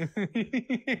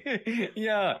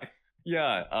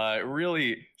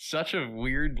 Really such a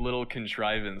weird little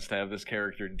contrivance to have this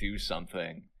character do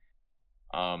something.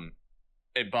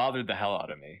 It bothered the hell out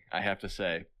of me, I have to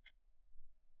say.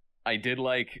 I did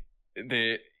like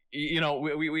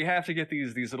we have to get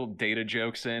these little Data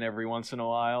jokes in every once in a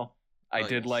while. I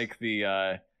did like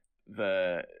the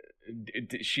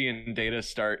she and Data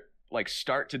start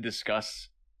to discuss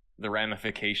the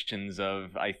ramifications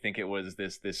of, I think it was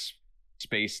this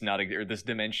space or this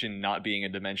dimension not being a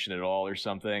dimension at all or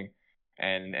something,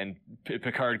 and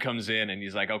Picard comes in and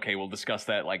he's like, okay, we'll discuss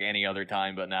that like any other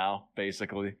time but now,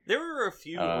 basically. There were a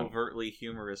few overtly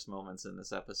humorous moments in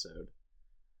this episode.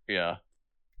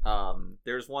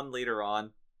 There's one later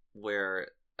on where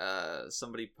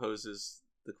somebody poses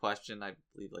the question, I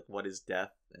believe, like, what is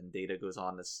death? And Data goes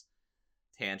on this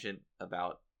tangent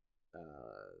about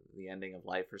the ending of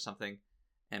life or something,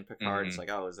 and Picard's like,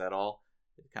 oh, is that all?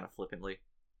 Kind of flippantly.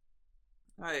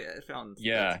 I found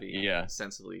that to be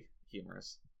sensibly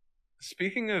humorous.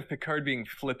 Speaking of Picard being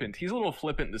flippant, he's a little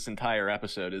flippant this entire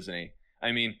episode, isn't he?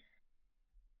 I mean,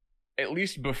 at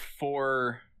least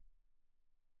before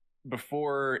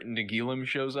Nagilum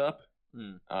shows up,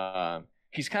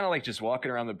 he's kind of like just walking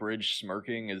around the bridge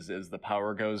smirking as the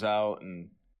power goes out and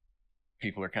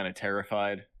people are kind of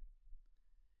terrified.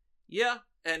 Yeah,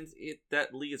 and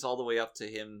that leads all the way up to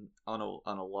him on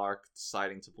a lark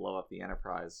deciding to blow up the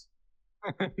Enterprise.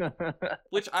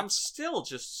 Which I'm still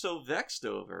just so vexed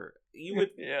over.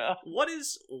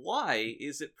 Why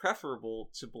is it preferable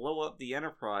to blow up the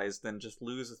Enterprise than just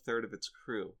lose a third of its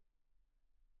crew?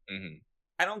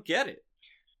 I don't get it.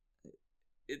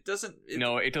 It doesn't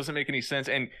make any sense,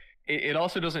 and it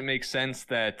also doesn't make sense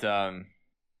that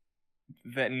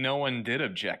that no one did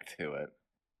object to it.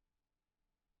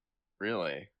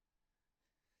 Really?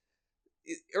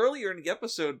 Earlier in the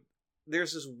episode,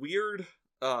 there's this weird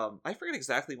I forget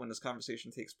exactly when this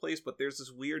conversation takes place, but there's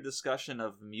this weird discussion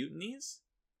of mutinies.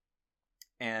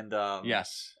 And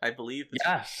yes, I believe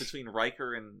between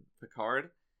Riker and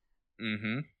Picard.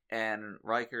 And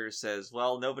Riker says,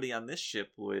 well, nobody on this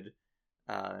ship would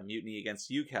mutiny against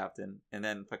you, Captain. And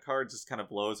then Picard just kind of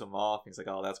blows him off. He's like,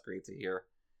 oh, that's great to hear.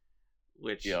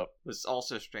 Which was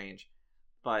also strange.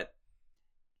 But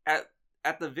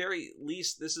at the very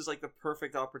least, this is like the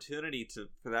perfect opportunity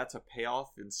for that to pay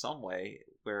off in some way,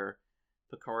 where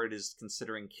Picard is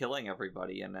considering killing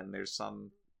everybody, and then there's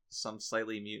some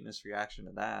slightly mutinous reaction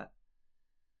to that.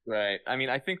 Right. I mean,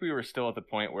 I think we were still at the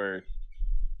point where,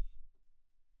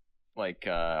 like,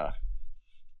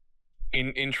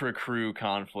 intra-crew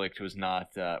conflict was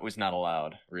not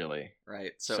allowed, really.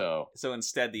 Right. So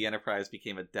instead, the Enterprise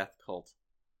became a death cult.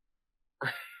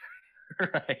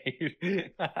 Right.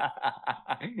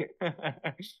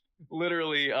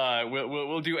 Literally,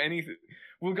 we'll do anything.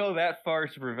 We'll go that far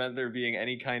to prevent there being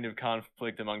any kind of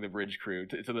conflict among the bridge crew,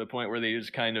 to the point where they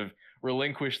just kind of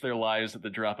relinquish their lives at the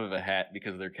drop of a hat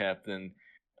because their captain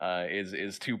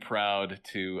is too proud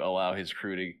to allow his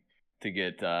crew to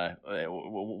get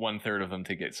 1/3 of them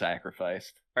to get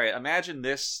sacrificed. All right, imagine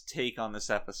this take on this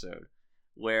episode,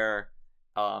 where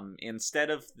instead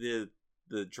of the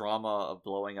drama of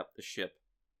blowing up the ship,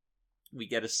 we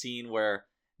get a scene where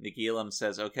Nagilum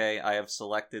says, "Okay, I have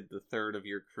selected the third of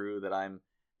your crew that I'm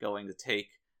going to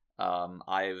take.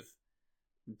 I've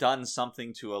done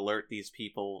something to alert these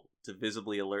people, to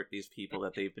visibly alert these people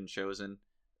that they've been chosen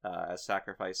as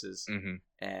sacrifices. Mm-hmm.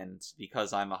 And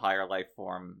because I'm a higher life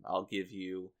form, I'll give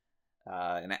you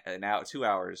an hour, 2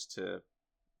 hours to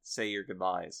say your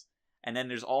goodbyes." And then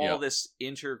there's all this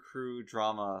inter-crew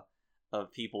drama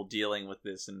of people dealing with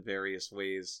this in various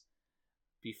ways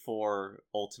before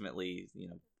ultimately,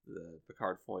 the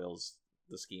Picard foils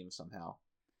the scheme somehow.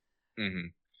 Mm-hmm.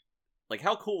 Like,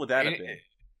 how cool would that have been?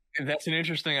 That's an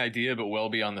interesting idea, but well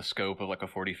beyond the scope of like a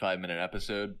 45-minute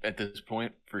episode at this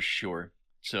point, for sure.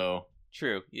 So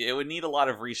true, it would need a lot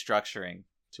of restructuring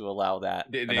to allow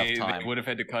that enough time. They would have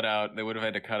had to cut out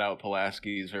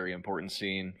Pulaski's very important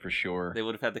scene for sure. They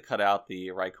would have had to cut out the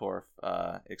Rykorf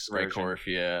excursion. Rykorf,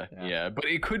 yeah. But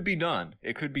it could be done.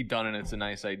 It could be done, and it's a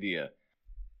nice idea.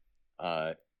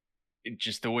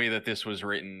 Just the way that this was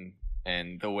written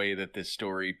and the way that this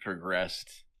story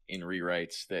progressed in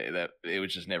rewrites, that it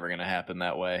was just never going to happen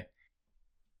that way.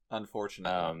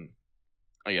 Unfortunately.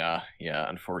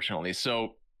 Unfortunately.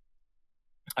 So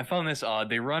I found this odd.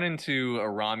 They run into a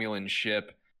Romulan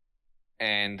ship,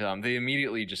 and they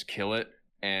immediately just kill it.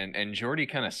 And Geordi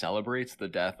kind of celebrates the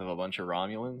death of a bunch of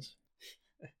Romulans.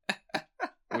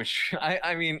 Which,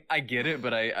 I mean, I get it,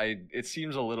 but it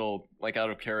seems a little like out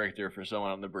of character for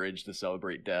someone on the bridge to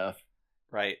celebrate death.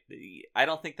 Right. I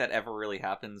don't think that ever really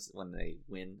happens when they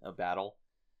win a battle.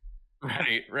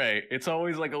 Right. It's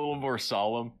always like a little more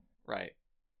solemn. Right.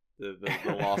 The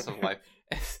loss of life.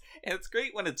 And it's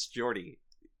great when it's Geordi.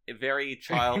 Very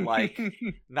childlike,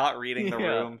 not reading the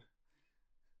room.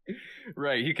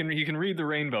 Right. He can read the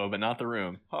rainbow, but not the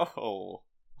room. Oh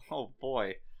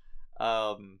boy.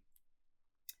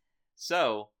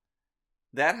 So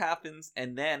that happens,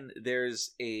 and then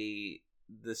there's the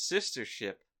sister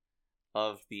ship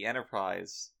of the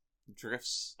Enterprise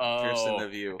drifts in the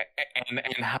view. And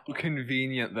how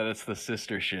convenient that it's the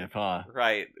sister ship, huh?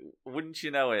 Right. Wouldn't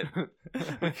you know it?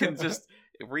 We can just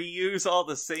reuse all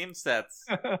the same sets.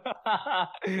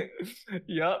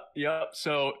 Yep.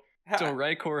 So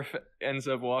Rykorf ends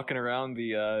up walking around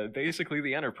basically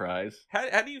the Enterprise.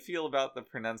 How do you feel about the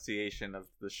pronunciation of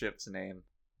the ship's name?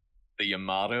 The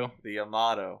Yamato. The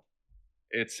Yamato.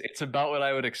 It's about what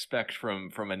I would expect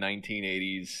from a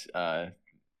 1980s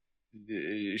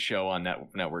show on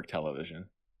network television.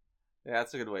 Yeah,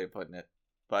 that's a good way of putting it.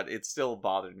 But it still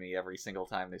bothered me every single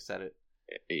time they said it.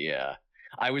 Yeah.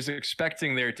 I was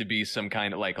expecting there to be some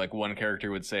kind of like one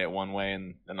character would say it one way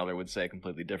and another would say it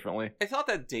completely differently. I thought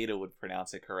that Data would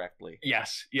pronounce it correctly.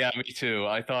 Yes. Yeah, me too.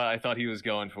 I thought he was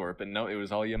going for it, but no, it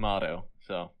was all Yamato.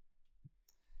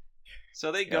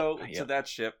 So they go to that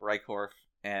ship, Rykorf,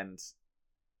 and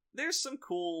there's some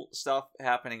cool stuff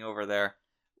happening over there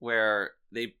where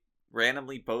they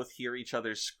randomly both hear each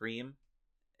other scream.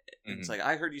 Mm-hmm. It's like,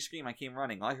 I heard you scream, I came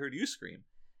running. I heard you scream.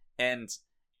 And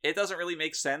it doesn't really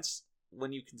make sense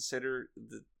when you consider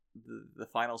the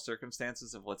final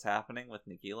circumstances of what's happening with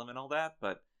Nagilum and all that,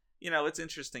 but, it's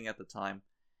interesting at the time.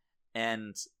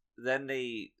 And then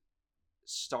they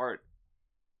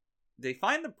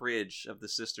find the bridge of the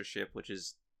sister ship, which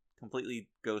is completely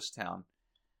ghost town.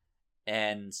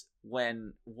 And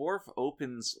when Worf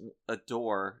opens a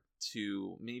door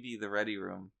to maybe the Readier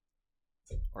Room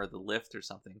or the lift or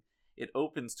something, it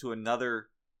opens to another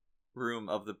room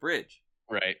of the bridge.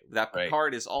 Right. That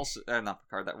Picard is also not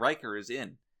Picard. That Riker is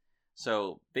in.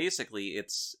 So basically,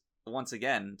 it's once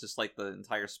again just like the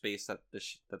entire space that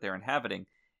that they're inhabiting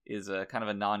is a kind of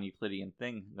a non-Euclidean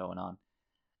thing going on.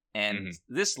 And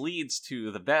this leads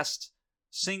to the best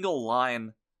single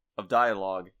line of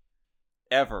dialogue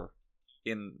ever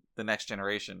in The Next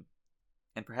Generation,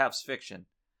 and perhaps fiction,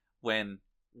 when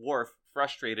Worf,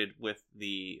 frustrated with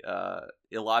the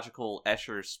illogical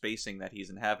Escher spacing that he's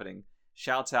inhabiting,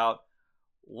 shouts out,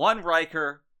 "One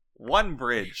Riker, one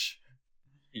bridge."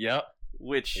 Yep.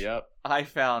 Which I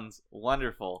found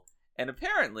wonderful. And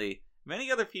apparently,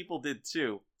 many other people did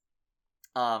too.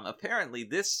 Apparently,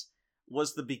 this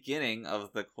was the beginning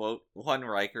of the, quote, "One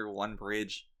Riker, one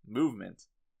bridge" movement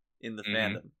in the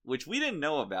fandom, which we didn't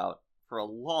know about for a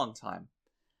long time.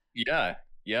 Yeah,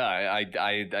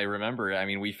 I remember. I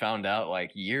mean, we found out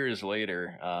like years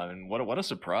later, and what a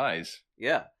surprise.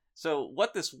 Yeah. So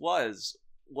what this was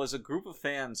a group of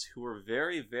fans who were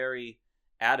very, very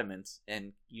adamant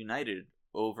and united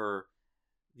over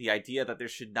the idea that there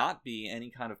should not be any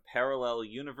kind of parallel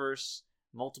universe,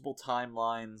 multiple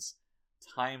timelines,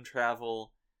 time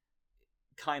travel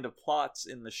kind of plots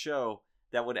in the show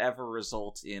that would ever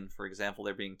result in, for example,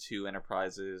 there being 2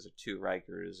 Enterprises or 2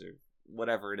 Rikers or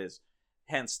whatever it is.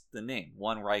 Hence the name,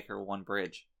 1 Riker, 1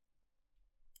 Bridge.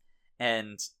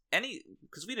 And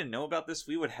because we didn't know about this,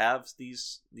 we would have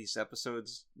these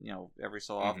episodes, every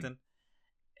so often.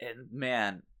 And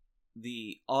man,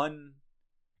 the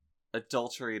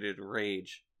unadulterated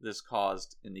rage this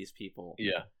caused in these people.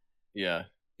 Yeah.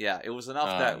 It was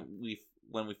enough that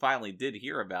when we finally did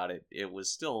hear about it, it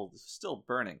was still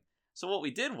burning. So what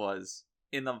we did was,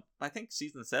 I think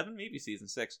season 7, maybe season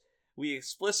 6, we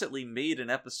explicitly made an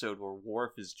episode where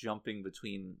Worf is jumping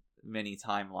between many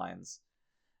timelines,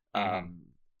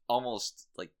 almost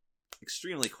like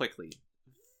extremely quickly,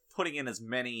 putting in as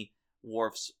many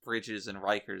Worfs, Bridges, and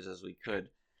Rikers as we could.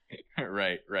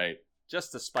 Right.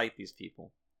 Just to spite these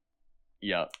people.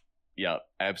 Yep,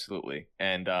 absolutely.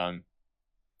 And,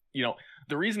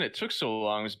 the reason it took so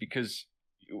long was because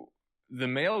the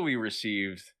mail we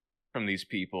received from these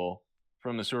people,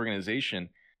 from this organization,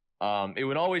 it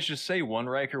would always just say 1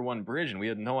 Riker, 1 Bridge, and we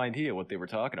had no idea what they were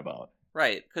talking about.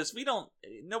 Right, because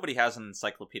nobody has an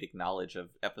encyclopedic knowledge of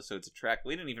episodes of Trek.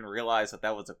 We didn't even realize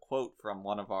that was a quote from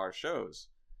one of our shows.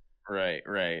 Right.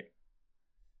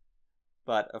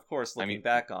 But, of course, looking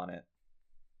back on it.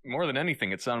 More than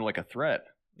anything, it sounded like a threat.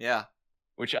 Yeah.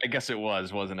 Which I guess it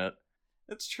was, wasn't it?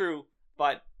 It's true,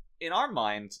 but in our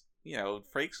mind,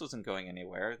 Frakes wasn't going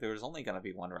anywhere. There was only going to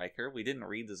be 1 Riker. We didn't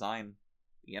redesign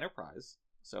the Enterprise,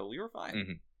 so we were fine.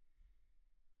 Mm-hmm.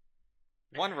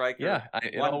 1 Riker, yeah,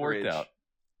 it 1 all Bridge. Worked out.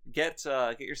 Get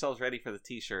yourselves ready for the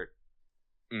T-shirt.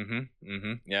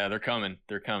 Yeah, they're coming,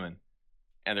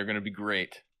 and they're going to be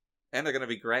great. And they're going to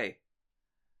be gray.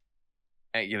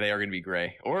 Yeah, they are going to be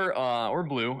gray or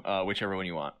blue, whichever one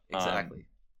you want. Exactly.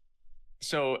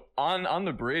 So on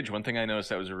the Bridge, one thing I noticed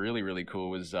that was really, really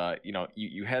cool was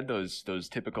you had those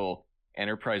typical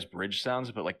Enterprise bridge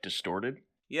sounds, but like distorted.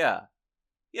 Yeah,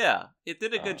 it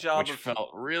did a good job. Which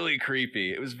felt really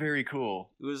creepy. It was very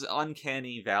cool. It was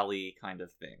uncanny valley kind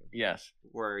of thing. Yes.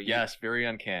 Where very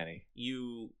uncanny.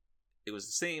 It was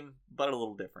the same but a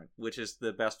little different, which is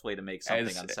the best way to make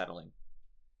something unsettling.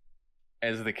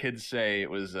 As the kids say,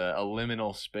 it was a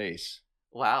liminal space.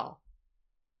 Wow.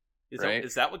 Right?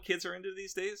 Is that what kids are into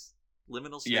these days?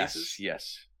 Liminal spaces?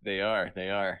 Yes, they are.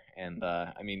 And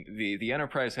the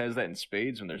Enterprise has that in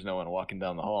spades when there's no one walking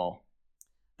down the hall.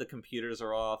 The computers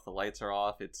are off, the lights are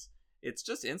off. It's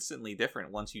just instantly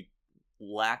different once you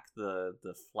lack the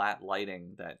flat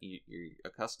lighting that you're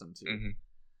accustomed to.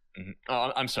 Mm-hmm.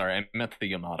 Oh, I'm sorry, I meant the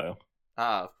Yamato.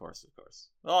 Ah, of course.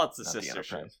 Well, it's the Not sister the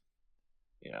ship.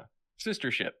 Yeah,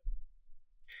 sister ship.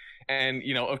 And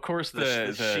of course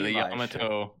the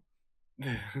Yamato.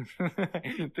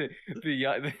 the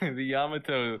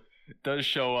Yamato does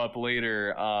show up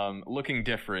later, looking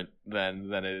different than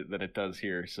it does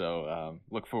here. So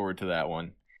look forward to that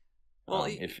one. Well,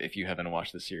 if you haven't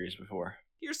watched the series before,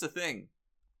 here's the thing: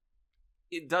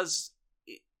 is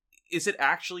it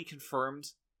actually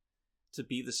confirmed to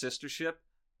be the sister ship,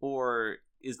 or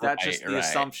is that just the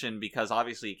assumption? Because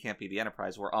obviously it can't be the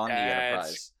Enterprise. We're on the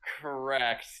Enterprise.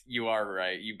 Correct. You are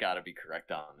right. You've got to be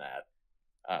correct on that.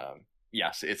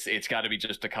 Yes, it's got to be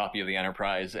just a copy of the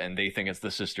Enterprise, and they think it's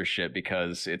the sister ship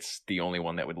because it's the only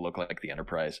one that would look like the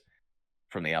Enterprise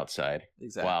from the outside.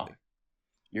 Exactly. Wow.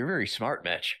 You're very smart,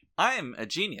 Mitch. I'm a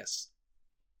genius.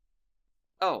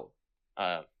 Oh.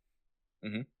 No,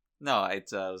 I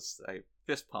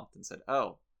fist pumped and said,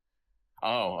 "Oh."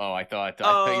 Oh, I thought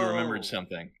you remembered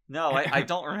something. No, I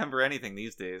don't remember anything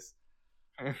these days.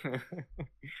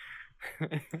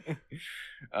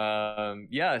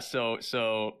 Yeah, so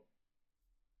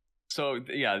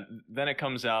yeah, then it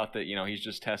comes out that he's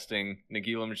just testing.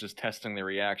 Nagilum is just testing the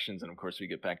reactions, and of course we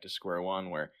get back to square one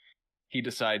where he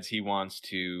decides he wants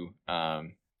to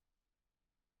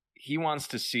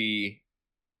see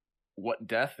what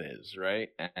death is, right?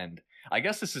 And I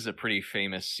guess this is a pretty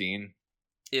famous scene.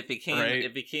 It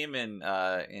became in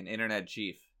Internet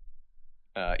Chief.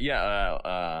 A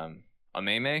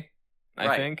meme,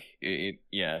 I think. It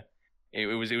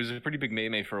was a pretty big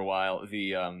meme for a while.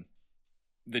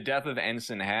 The death of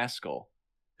Ensign Haskell,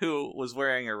 who was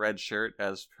wearing a red shirt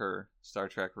as per Star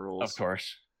Trek rules. Of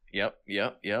course. Yep.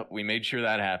 We made sure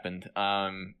that happened.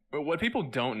 But what people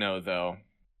don't know, though,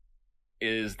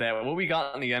 is that what we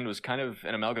got in the end was kind of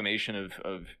an amalgamation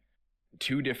of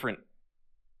 2 different,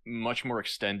 much more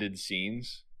extended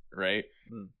scenes, right?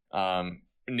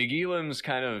 Nagilum's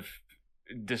kind of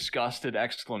disgusted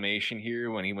exclamation here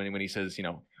when he says,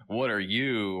 "What are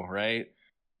you?" right?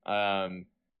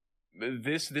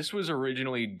 this was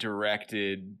originally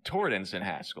directed toward Ensign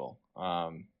Haskell.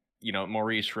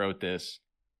 Maurice wrote this.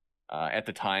 At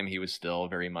the time, he was still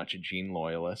very much a Gene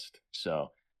loyalist.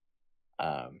 So,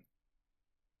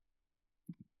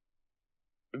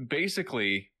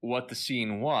 basically, what the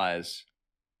scene was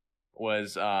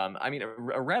a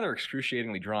rather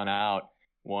excruciatingly drawn out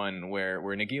one where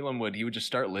Nagilum would just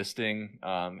start listing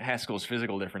Haskell's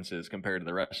physical differences compared to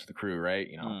the rest of the crew, right?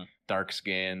 Dark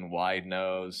skin, wide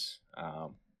nose.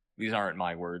 These aren't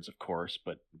my words, of course,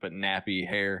 but nappy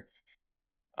hair,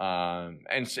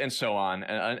 and so on,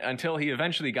 until he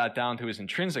eventually got down to his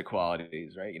intrinsic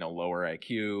qualities, right? Lower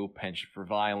IQ, penchant for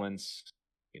violence.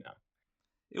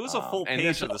 It was a full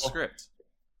page of the script.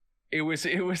 It was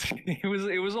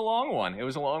a long one. It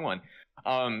was a long one.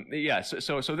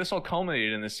 So this all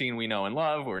culminated in the scene we know and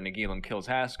love, where Nagilum kills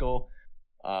Haskell.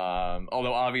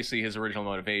 Although obviously his original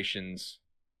motivations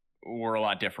were a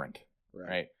lot different,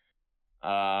 right?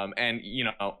 And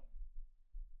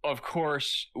of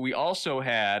course, we also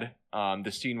had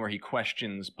the scene where he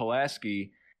questions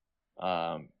Pulaski,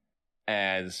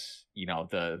 as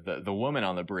the woman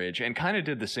on the bridge, and kind of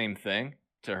did the same thing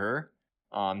to her.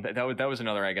 That was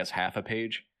another, I guess, half a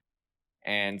page,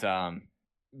 and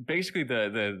basically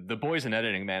the boys in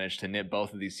editing managed to nip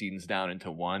both of these scenes down into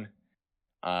one,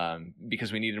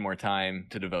 because we needed more time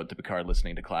to devote to Picard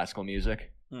listening to classical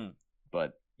music.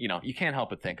 But you can't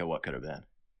help but think of what could have been.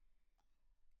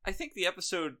 I think the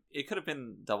episode, it could have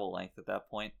been double length at that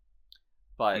point,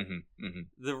 but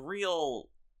the real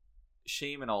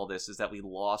shame in all this is that we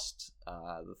lost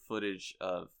the footage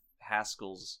of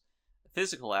Haskell's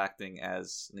physical acting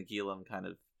as Nagilum kind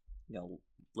of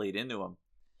laid into him,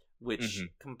 which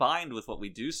combined with what we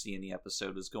do see in the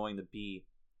episode was going to be,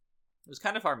 it was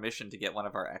kind of our mission to get one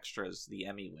of our extras the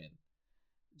Emmy win,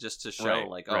 just to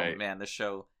show oh man, this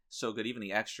show so good, even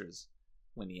the extras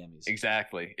win the Emmys.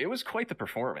 Exactly. It was quite the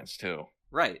performance too.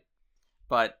 Right.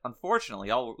 But unfortunately,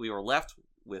 all we were left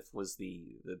with was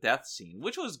the death scene,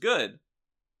 which was good.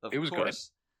 It was good,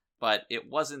 but it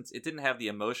didn't have the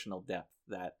emotional depth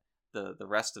that the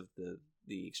rest of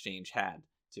the exchange had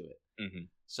to it.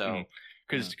 So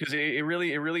because it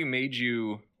really made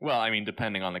you, well, I mean,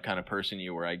 depending on the kind of person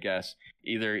you were, I guess,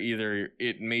 either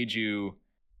it made you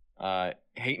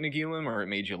hate Nagilum or it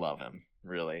made you love him,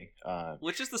 really,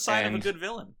 which is the sign of a good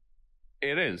villain.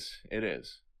 It is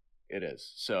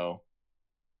so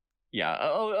yeah,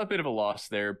 a bit of a loss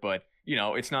there, but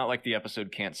it's not like the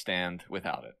episode can't stand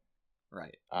without it,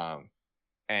 right?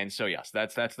 And so yes,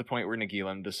 that's the point where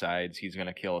Nagilum decides he's going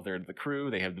to kill a third of the crew.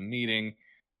 They have the meeting,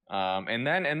 and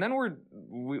then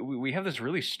we have this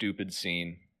really stupid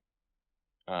scene,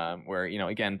 where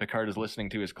again Picard is listening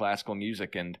to his classical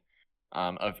music, and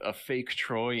a fake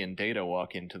Troy and Data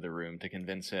walk into the room to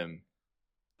convince him.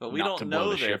 But we don't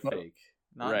know they're fake,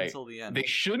 not until the end. They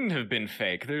shouldn't have been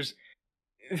fake. There's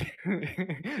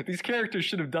these characters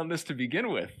should have done this to begin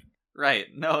with. Right?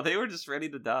 No, they were just ready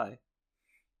to die.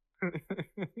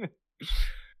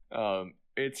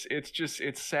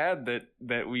 It's sad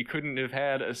that we couldn't have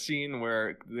had a scene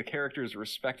where the characters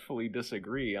respectfully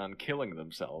disagree on killing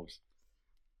themselves.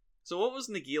 So what was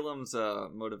Nagilum's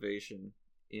motivation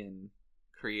in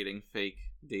creating fake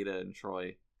Data and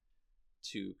Troy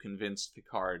to convince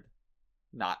Picard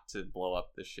not to blow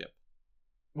up the ship?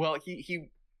 Well, he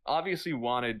obviously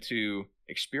wanted to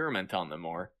experiment on them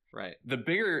more. Right. The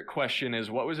bigger question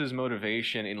is, what was his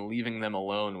motivation in leaving them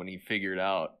alone when he figured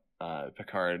out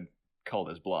Picard called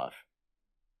his bluff?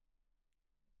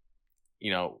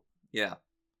 Yeah.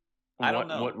 I don't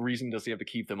know. What reason does he have to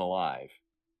keep them alive?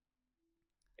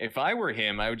 If I were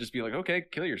him, I would just be like, okay,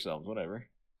 kill yourselves, whatever.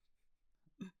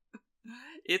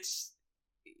 It's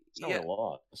not a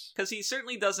loss. Because he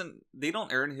certainly doesn't, they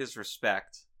don't earn his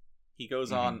respect. He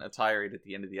goes on a tirade at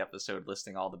the end of the episode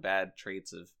listing all the bad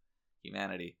traits of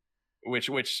humanity.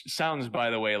 Which sounds,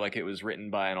 by the way, like it was written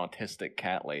by an autistic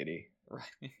cat lady. Right.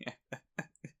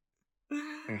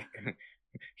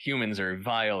 Humans are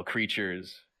vile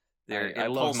creatures. They're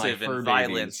impulsive and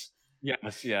violent.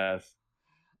 Yes.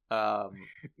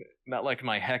 Not like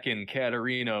my heckin'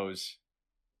 Catarinos.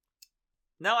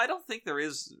 No, I don't think there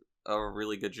is a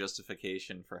really good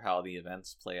justification for how the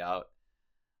events play out.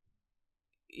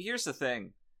 Here's the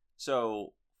thing.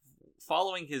 So,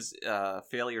 following his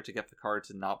failure to get Picard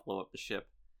to not blow up the ship,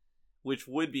 which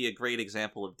would be a great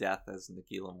example of death as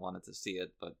Nagilum wanted to see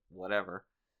it, but whatever.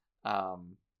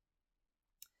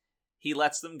 He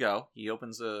lets them go. He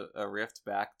opens a rift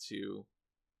back to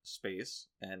space,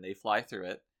 and they fly through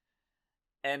it.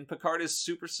 And Picard is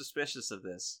super suspicious of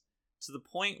this, to the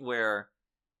point where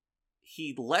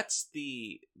he lets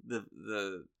the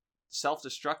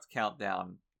self-destruct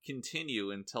countdown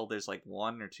continue until there's like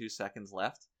 1 or 2 seconds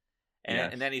left, and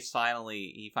Yes. and then he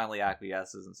finally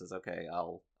acquiesces and says, "Okay,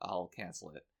 I'll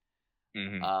cancel it."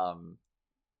 Mm-hmm.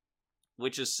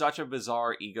 Which is such a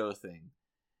bizarre ego thing.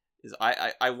 Is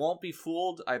I won't be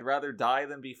fooled. I'd rather die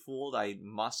than be fooled. I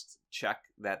must check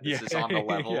that this is on the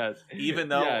level, Yes. even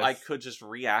though Yes. I could just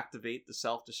reactivate the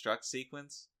self-destruct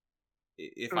sequence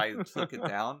if I took it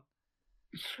down.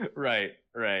 Right.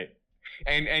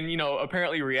 And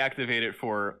apparently reactivate it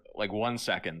for like 1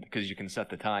 second because you can set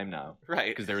the time now Right.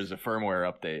 because there is a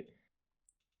firmware update.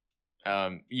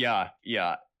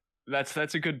 Yeah.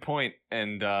 That's a good point.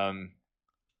 And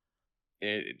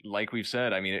it, like we've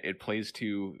said, I mean, it plays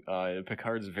to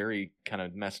Picard's very kind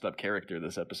of messed up character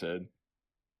this episode.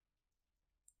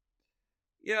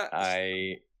 Yeah.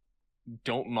 I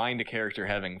don't mind a character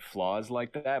having flaws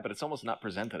like that, but it's almost not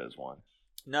presented as one.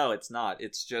 No, it's not.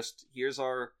 It's just, here's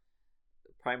our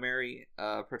primary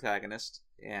protagonist,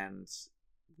 and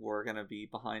we're gonna be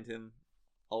behind him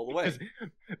all the way.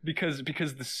 Because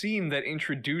the scene that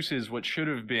introduces what should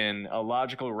have been a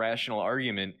logical, rational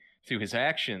argument to his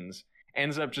actions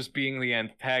ends up just being the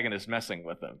antagonist messing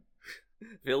with him.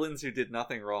 Villains who did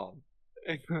nothing wrong.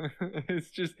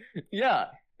 It's just, yeah.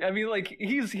 I mean, like,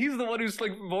 he's the one who's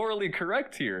like morally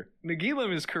correct here.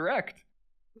 Nagilum is correct.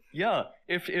 Yeah,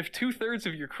 if 2/3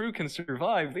 of your crew can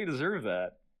survive, they deserve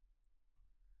that.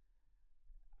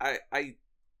 I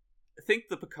think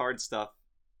the Picard stuff,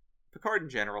 Picard in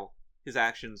general, his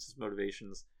actions, his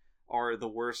motivations, are the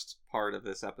worst part of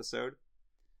this episode.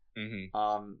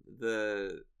 Mm-hmm.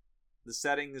 The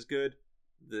setting is good.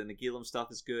 The Nagilum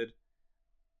stuff is good.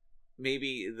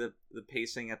 Maybe the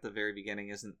pacing at the very beginning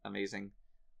isn't amazing,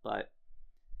 but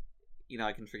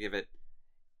I can forgive it.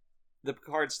 The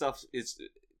Picard stuff is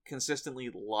consistently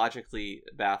logically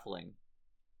baffling,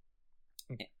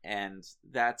 and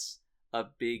that's a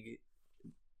big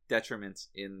detriment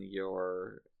in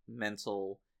your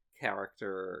mental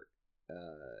character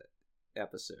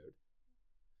episode.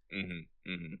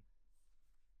 Mm-hmm.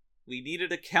 We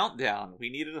needed a countdown. We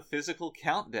needed a physical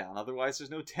countdown. Otherwise, there's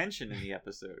no tension in the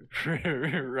episode.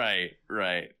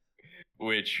 Right.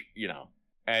 Which,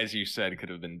 as you said, could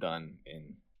have been done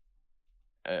in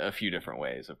a few different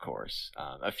ways, of course.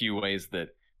 A few ways that,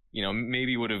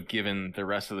 maybe would have given the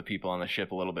rest of the people on the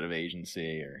ship a little bit of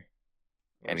agency or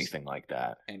anything like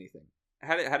that. Anything.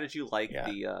 How did you like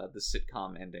the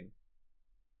sitcom ending?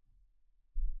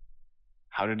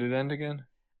 How did it end again?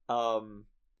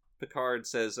 Picard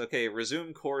says, "Okay,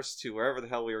 resume course to wherever the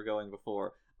hell we were going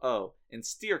before. Oh, and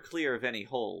steer clear of any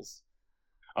holes."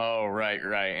 Oh, right.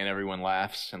 And everyone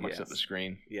laughs and looks at the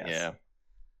screen. Yes.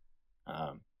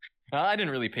 Yeah. I didn't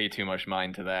really pay too much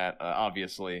mind to that.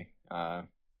 Obviously, it's a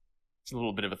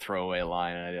little bit of a throwaway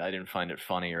line. I didn't find it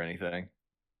funny or anything.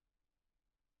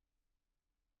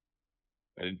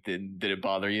 Did it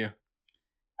bother you?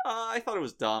 I thought it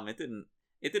was dumb. It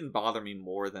didn't bother me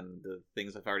more than the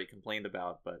things I've already complained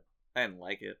about, but I didn't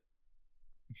like it.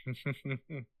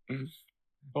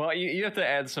 Well, you have to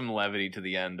add some levity to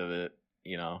the end of it.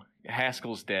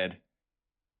 Haskell's dead.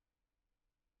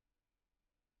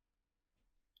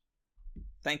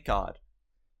 Thank God.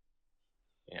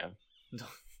 Yeah.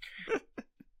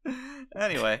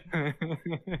 Anyway,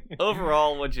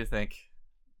 overall, what'd you think?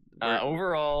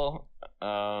 Overall,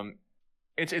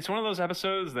 it's one of those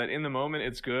episodes that in the moment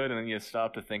it's good, and then you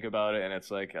stop to think about it, and it's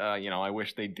like, I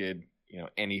wish they did,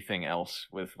 anything else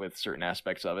with certain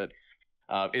aspects of it.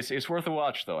 It's worth a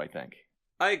watch, though. I think.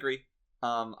 I agree.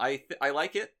 I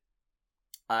like it.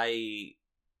 I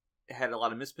had a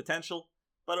lot of missed potential,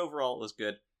 but overall it was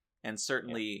good, and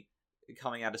certainly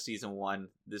coming out of season 1,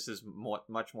 this is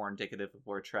much more indicative of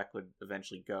where Trek would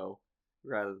eventually go,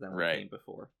 rather than what came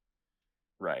before.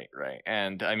 Right.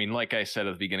 And I mean, like I said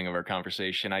at the beginning of our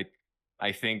conversation, I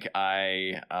think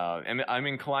I'm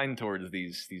inclined towards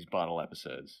these bottle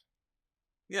episodes.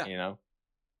 Yeah.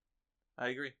 I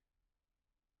agree.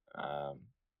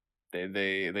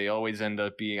 They always end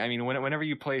up being. I mean, whenever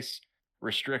you place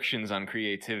restrictions on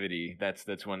creativity,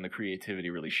 that's when the creativity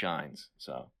really shines.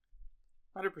 So.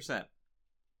 100%.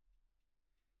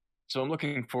 So I'm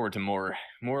looking forward to more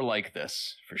like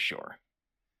this for sure.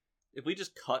 If we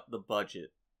just cut the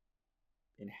budget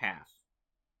in half,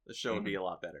 the show would be a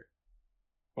lot better.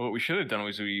 Well, what we should have done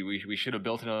was we should have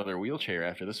built another wheelchair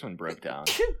after this one broke down.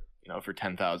 For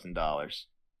 $10,000.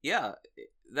 Yeah,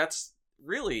 that's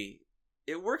really,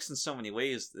 it works in so many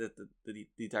ways that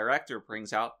the director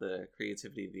brings out the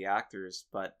creativity of the actors,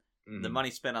 but the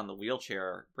money spent on the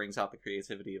wheelchair brings out the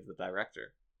creativity of the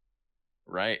director.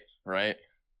 Right.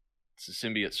 It's a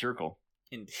symbiote circle.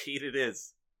 Indeed it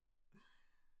is.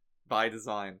 By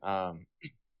design.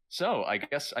 So I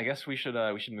guess we should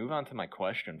move on to my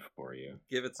question for you.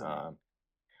 Give it to me.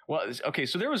 Well, okay.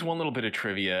 So there was one little bit of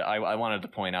trivia I wanted to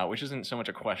point out, which isn't so much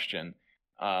a question,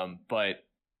 but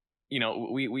you know,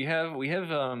 we have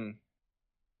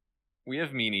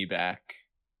Meanie back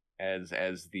as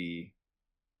the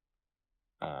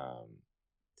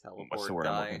Teleport what's the word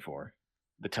guy. I'm looking for?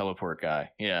 The teleport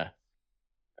guy. Yeah.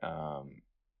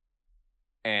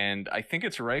 And I think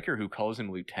it's Riker who calls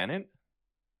him Lieutenant.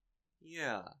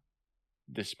 Yeah.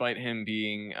 Despite him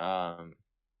being an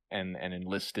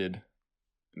enlisted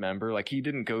member, like he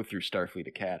didn't go through Starfleet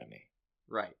Academy.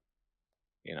 Right.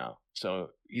 You know, so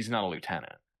he's not a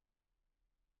lieutenant.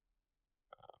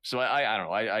 So I don't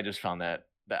know. I just found that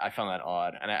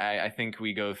odd, and I think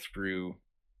we go through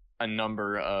a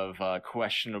number of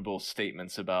questionable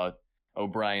statements about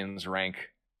O'Brien's rank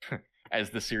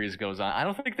as the series goes on. I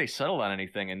don't think they settled on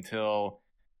anything until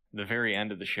the very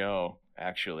end of the show,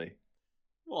 actually.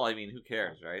 Well, I mean, who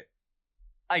cares, right?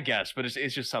 I guess, but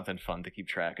it's just something fun to keep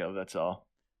track of, that's all.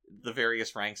 The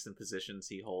various ranks and positions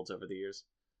he holds over the years.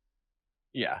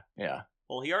 Yeah.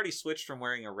 Well, he already switched from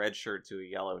wearing a red shirt to a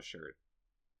yellow shirt.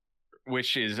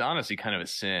 Which is honestly kind of a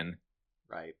sin.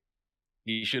 Right.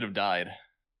 He should have died.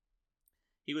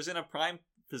 He was in a prime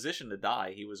position to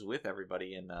die. He was with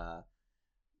everybody in the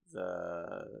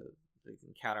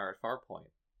encounter at Farpoint.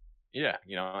 Yeah,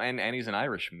 you know, and he's an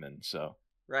Irishman, so.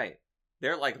 Right.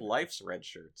 They're like life's red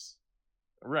shirts.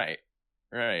 Right.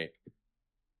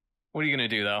 What are you gonna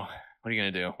do, though? What are you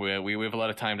gonna do? We have a lot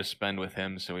of time to spend with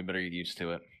him, so we better get used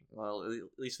to it. Well,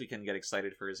 at least we can get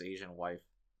excited for his Asian wife.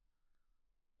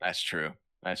 That's true.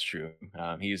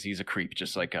 He's a creep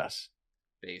just like us.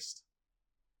 Based.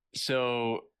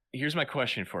 So here's my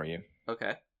question for you.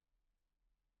 Okay.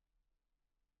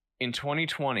 In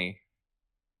 2020,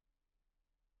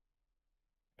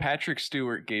 Patrick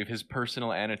Stewart gave his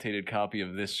personal annotated copy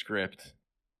of this script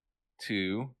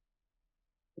to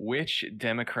which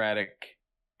Democratic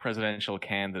presidential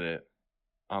candidate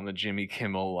on the Jimmy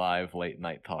Kimmel Live late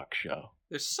night talk show?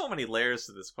 There's so many layers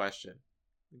to this question.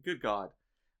 Good God.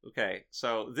 Okay,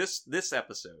 so this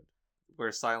episode,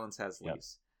 where silence has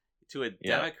lease, to a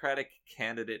Democratic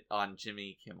candidate on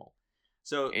Jimmy Kimmel.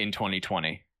 So in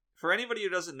 2020. For anybody who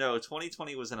doesn't know,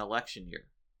 2020 was an election year.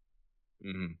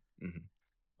 Mm-hmm.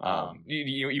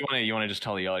 You want to just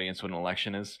tell the audience what an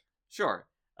election is? Sure.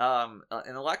 An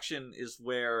election is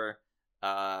where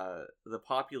the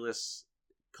populace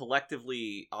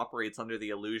collectively operates under the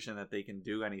illusion that they can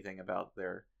do anything about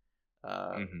their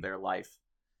life,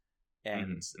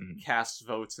 and casts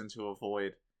votes into a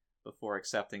void before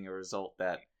accepting a result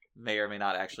that may or may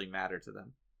not actually matter to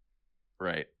them.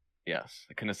 Right. Yes.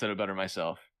 I couldn't have said it better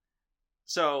myself.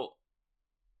 So,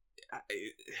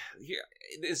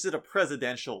 is it a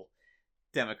presidential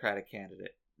Democratic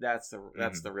candidate? That's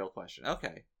the real question.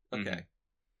 Okay.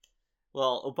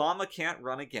 Well, Obama can't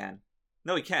run again.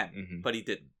 No, he can, but he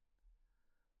didn't.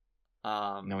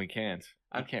 No, he can't.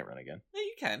 He can't run again. Yeah,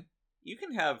 you can. You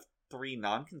can have 3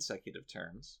 non-consecutive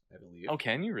terms, I believe. Oh,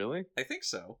 can you really? I think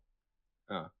so.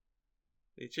 Oh.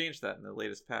 They changed that in the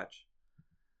latest patch.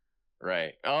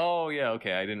 Right. Oh, yeah,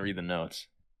 okay. I didn't read the notes.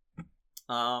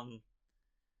 Oh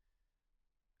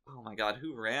my God,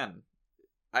 who ran?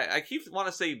 I keep want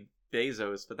to say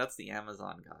Bezos, but that's the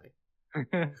Amazon guy.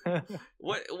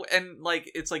 What? And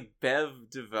like it's like Bev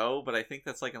DeVoe, but I think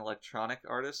that's like an electronic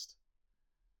artist.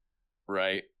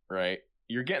 Right.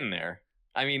 You're getting there.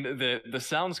 I mean, the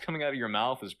sounds coming out of your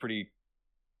mouth is pretty.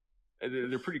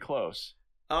 They're pretty close.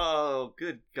 Oh,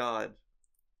 good God!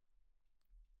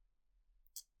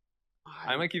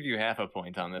 I might give you half a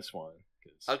point on this one.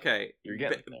 Okay, you're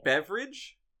getting there.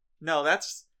 Beverage? No,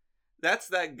 that's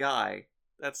that guy.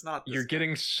 That's not. You're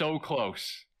getting so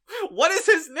close. What is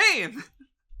his name?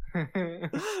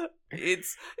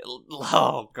 It's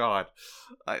oh God,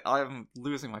 I'm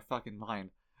losing my fucking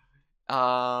mind.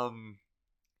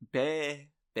 Bev.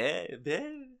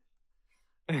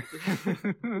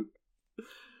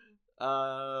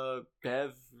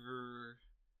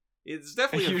 It's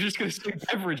definitely. You're just gonna say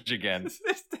beverage again.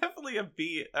 There's definitely a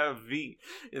V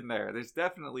in there. There's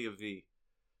definitely a V.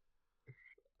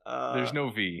 There's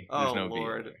no V. There's no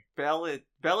Lord. V.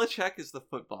 Belichick is the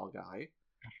football guy.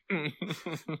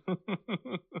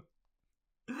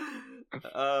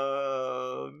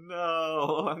 Oh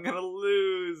no! I'm gonna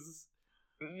lose.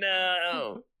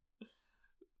 No.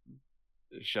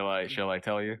 Shall I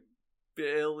tell you?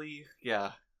 Billy,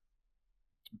 yeah.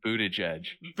 Buttigieg.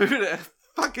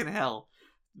 Fucking hell.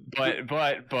 But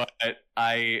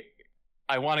I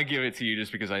want to give it to you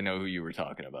just because I know who you were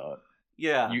talking about.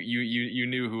 Yeah. You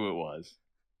knew who it was.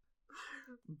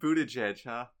 Buttigieg,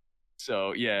 huh?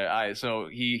 So yeah, so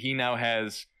he now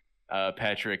has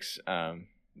Patrick's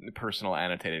personal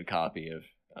annotated copy of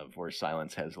where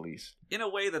Silence has Lease. In a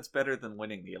way that's better than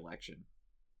winning the election.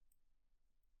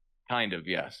 Kind of,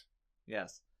 yes.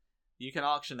 Yes. You can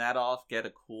auction that off, get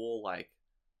a cool, like,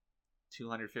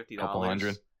 $250. Couple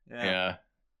hundred. Yeah,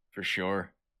 for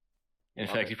sure. In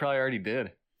fact, he probably already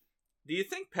did. Do you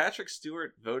think Patrick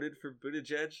Stewart voted for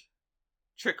Buttigieg?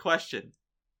 Trick question.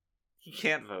 He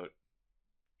can't vote.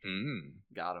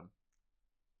 Got him.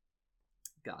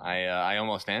 I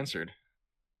almost answered.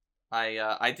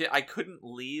 I couldn't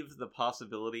leave the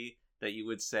possibility that you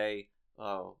would say,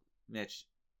 "Oh, Mitch,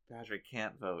 Patrick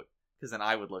can't vote," because then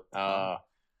I would look dumb.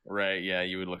 Right, yeah,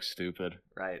 you would look stupid.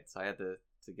 Right, so I had to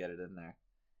get it in there.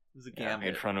 It was a gambit.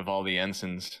 In front of all the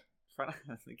ensigns.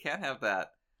 You can't have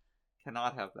that.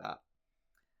 Cannot have that.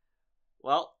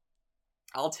 Well,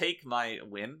 I'll take my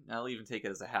win. I'll even take it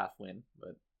as a half win,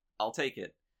 but I'll take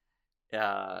it.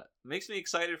 Makes me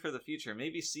excited for the future.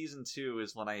 Maybe season 2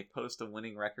 is when I post a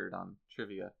winning record on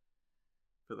trivia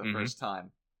for the first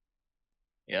time.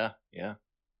 Yeah.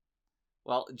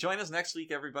 Well, join us next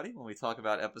week, everybody, when we talk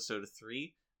about episode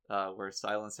 3, where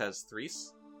Silence has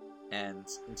Threes. And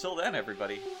until then,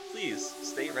 everybody, please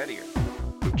stay readier.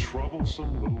 The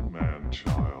troublesome little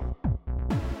man-child.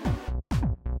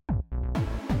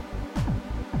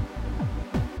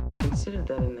 Consider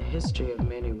that in the history of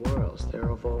many worlds, there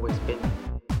have always been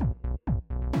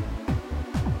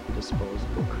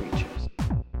disposable creatures.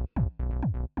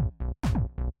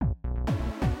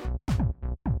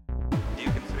 Do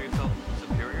you consider yourself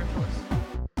superior to us?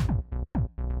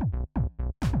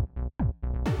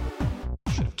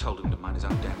 Should have told him to mind his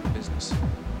own damn business.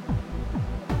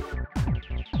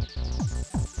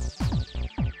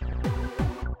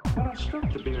 But I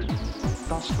stroked the beard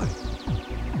thusly.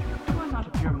 Do I not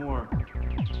appear more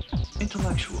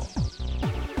intellectual?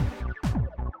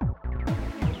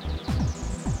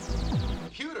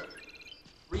 Computer!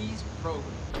 Freeze program.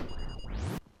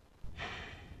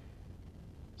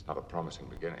 It's not a promising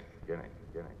beginning.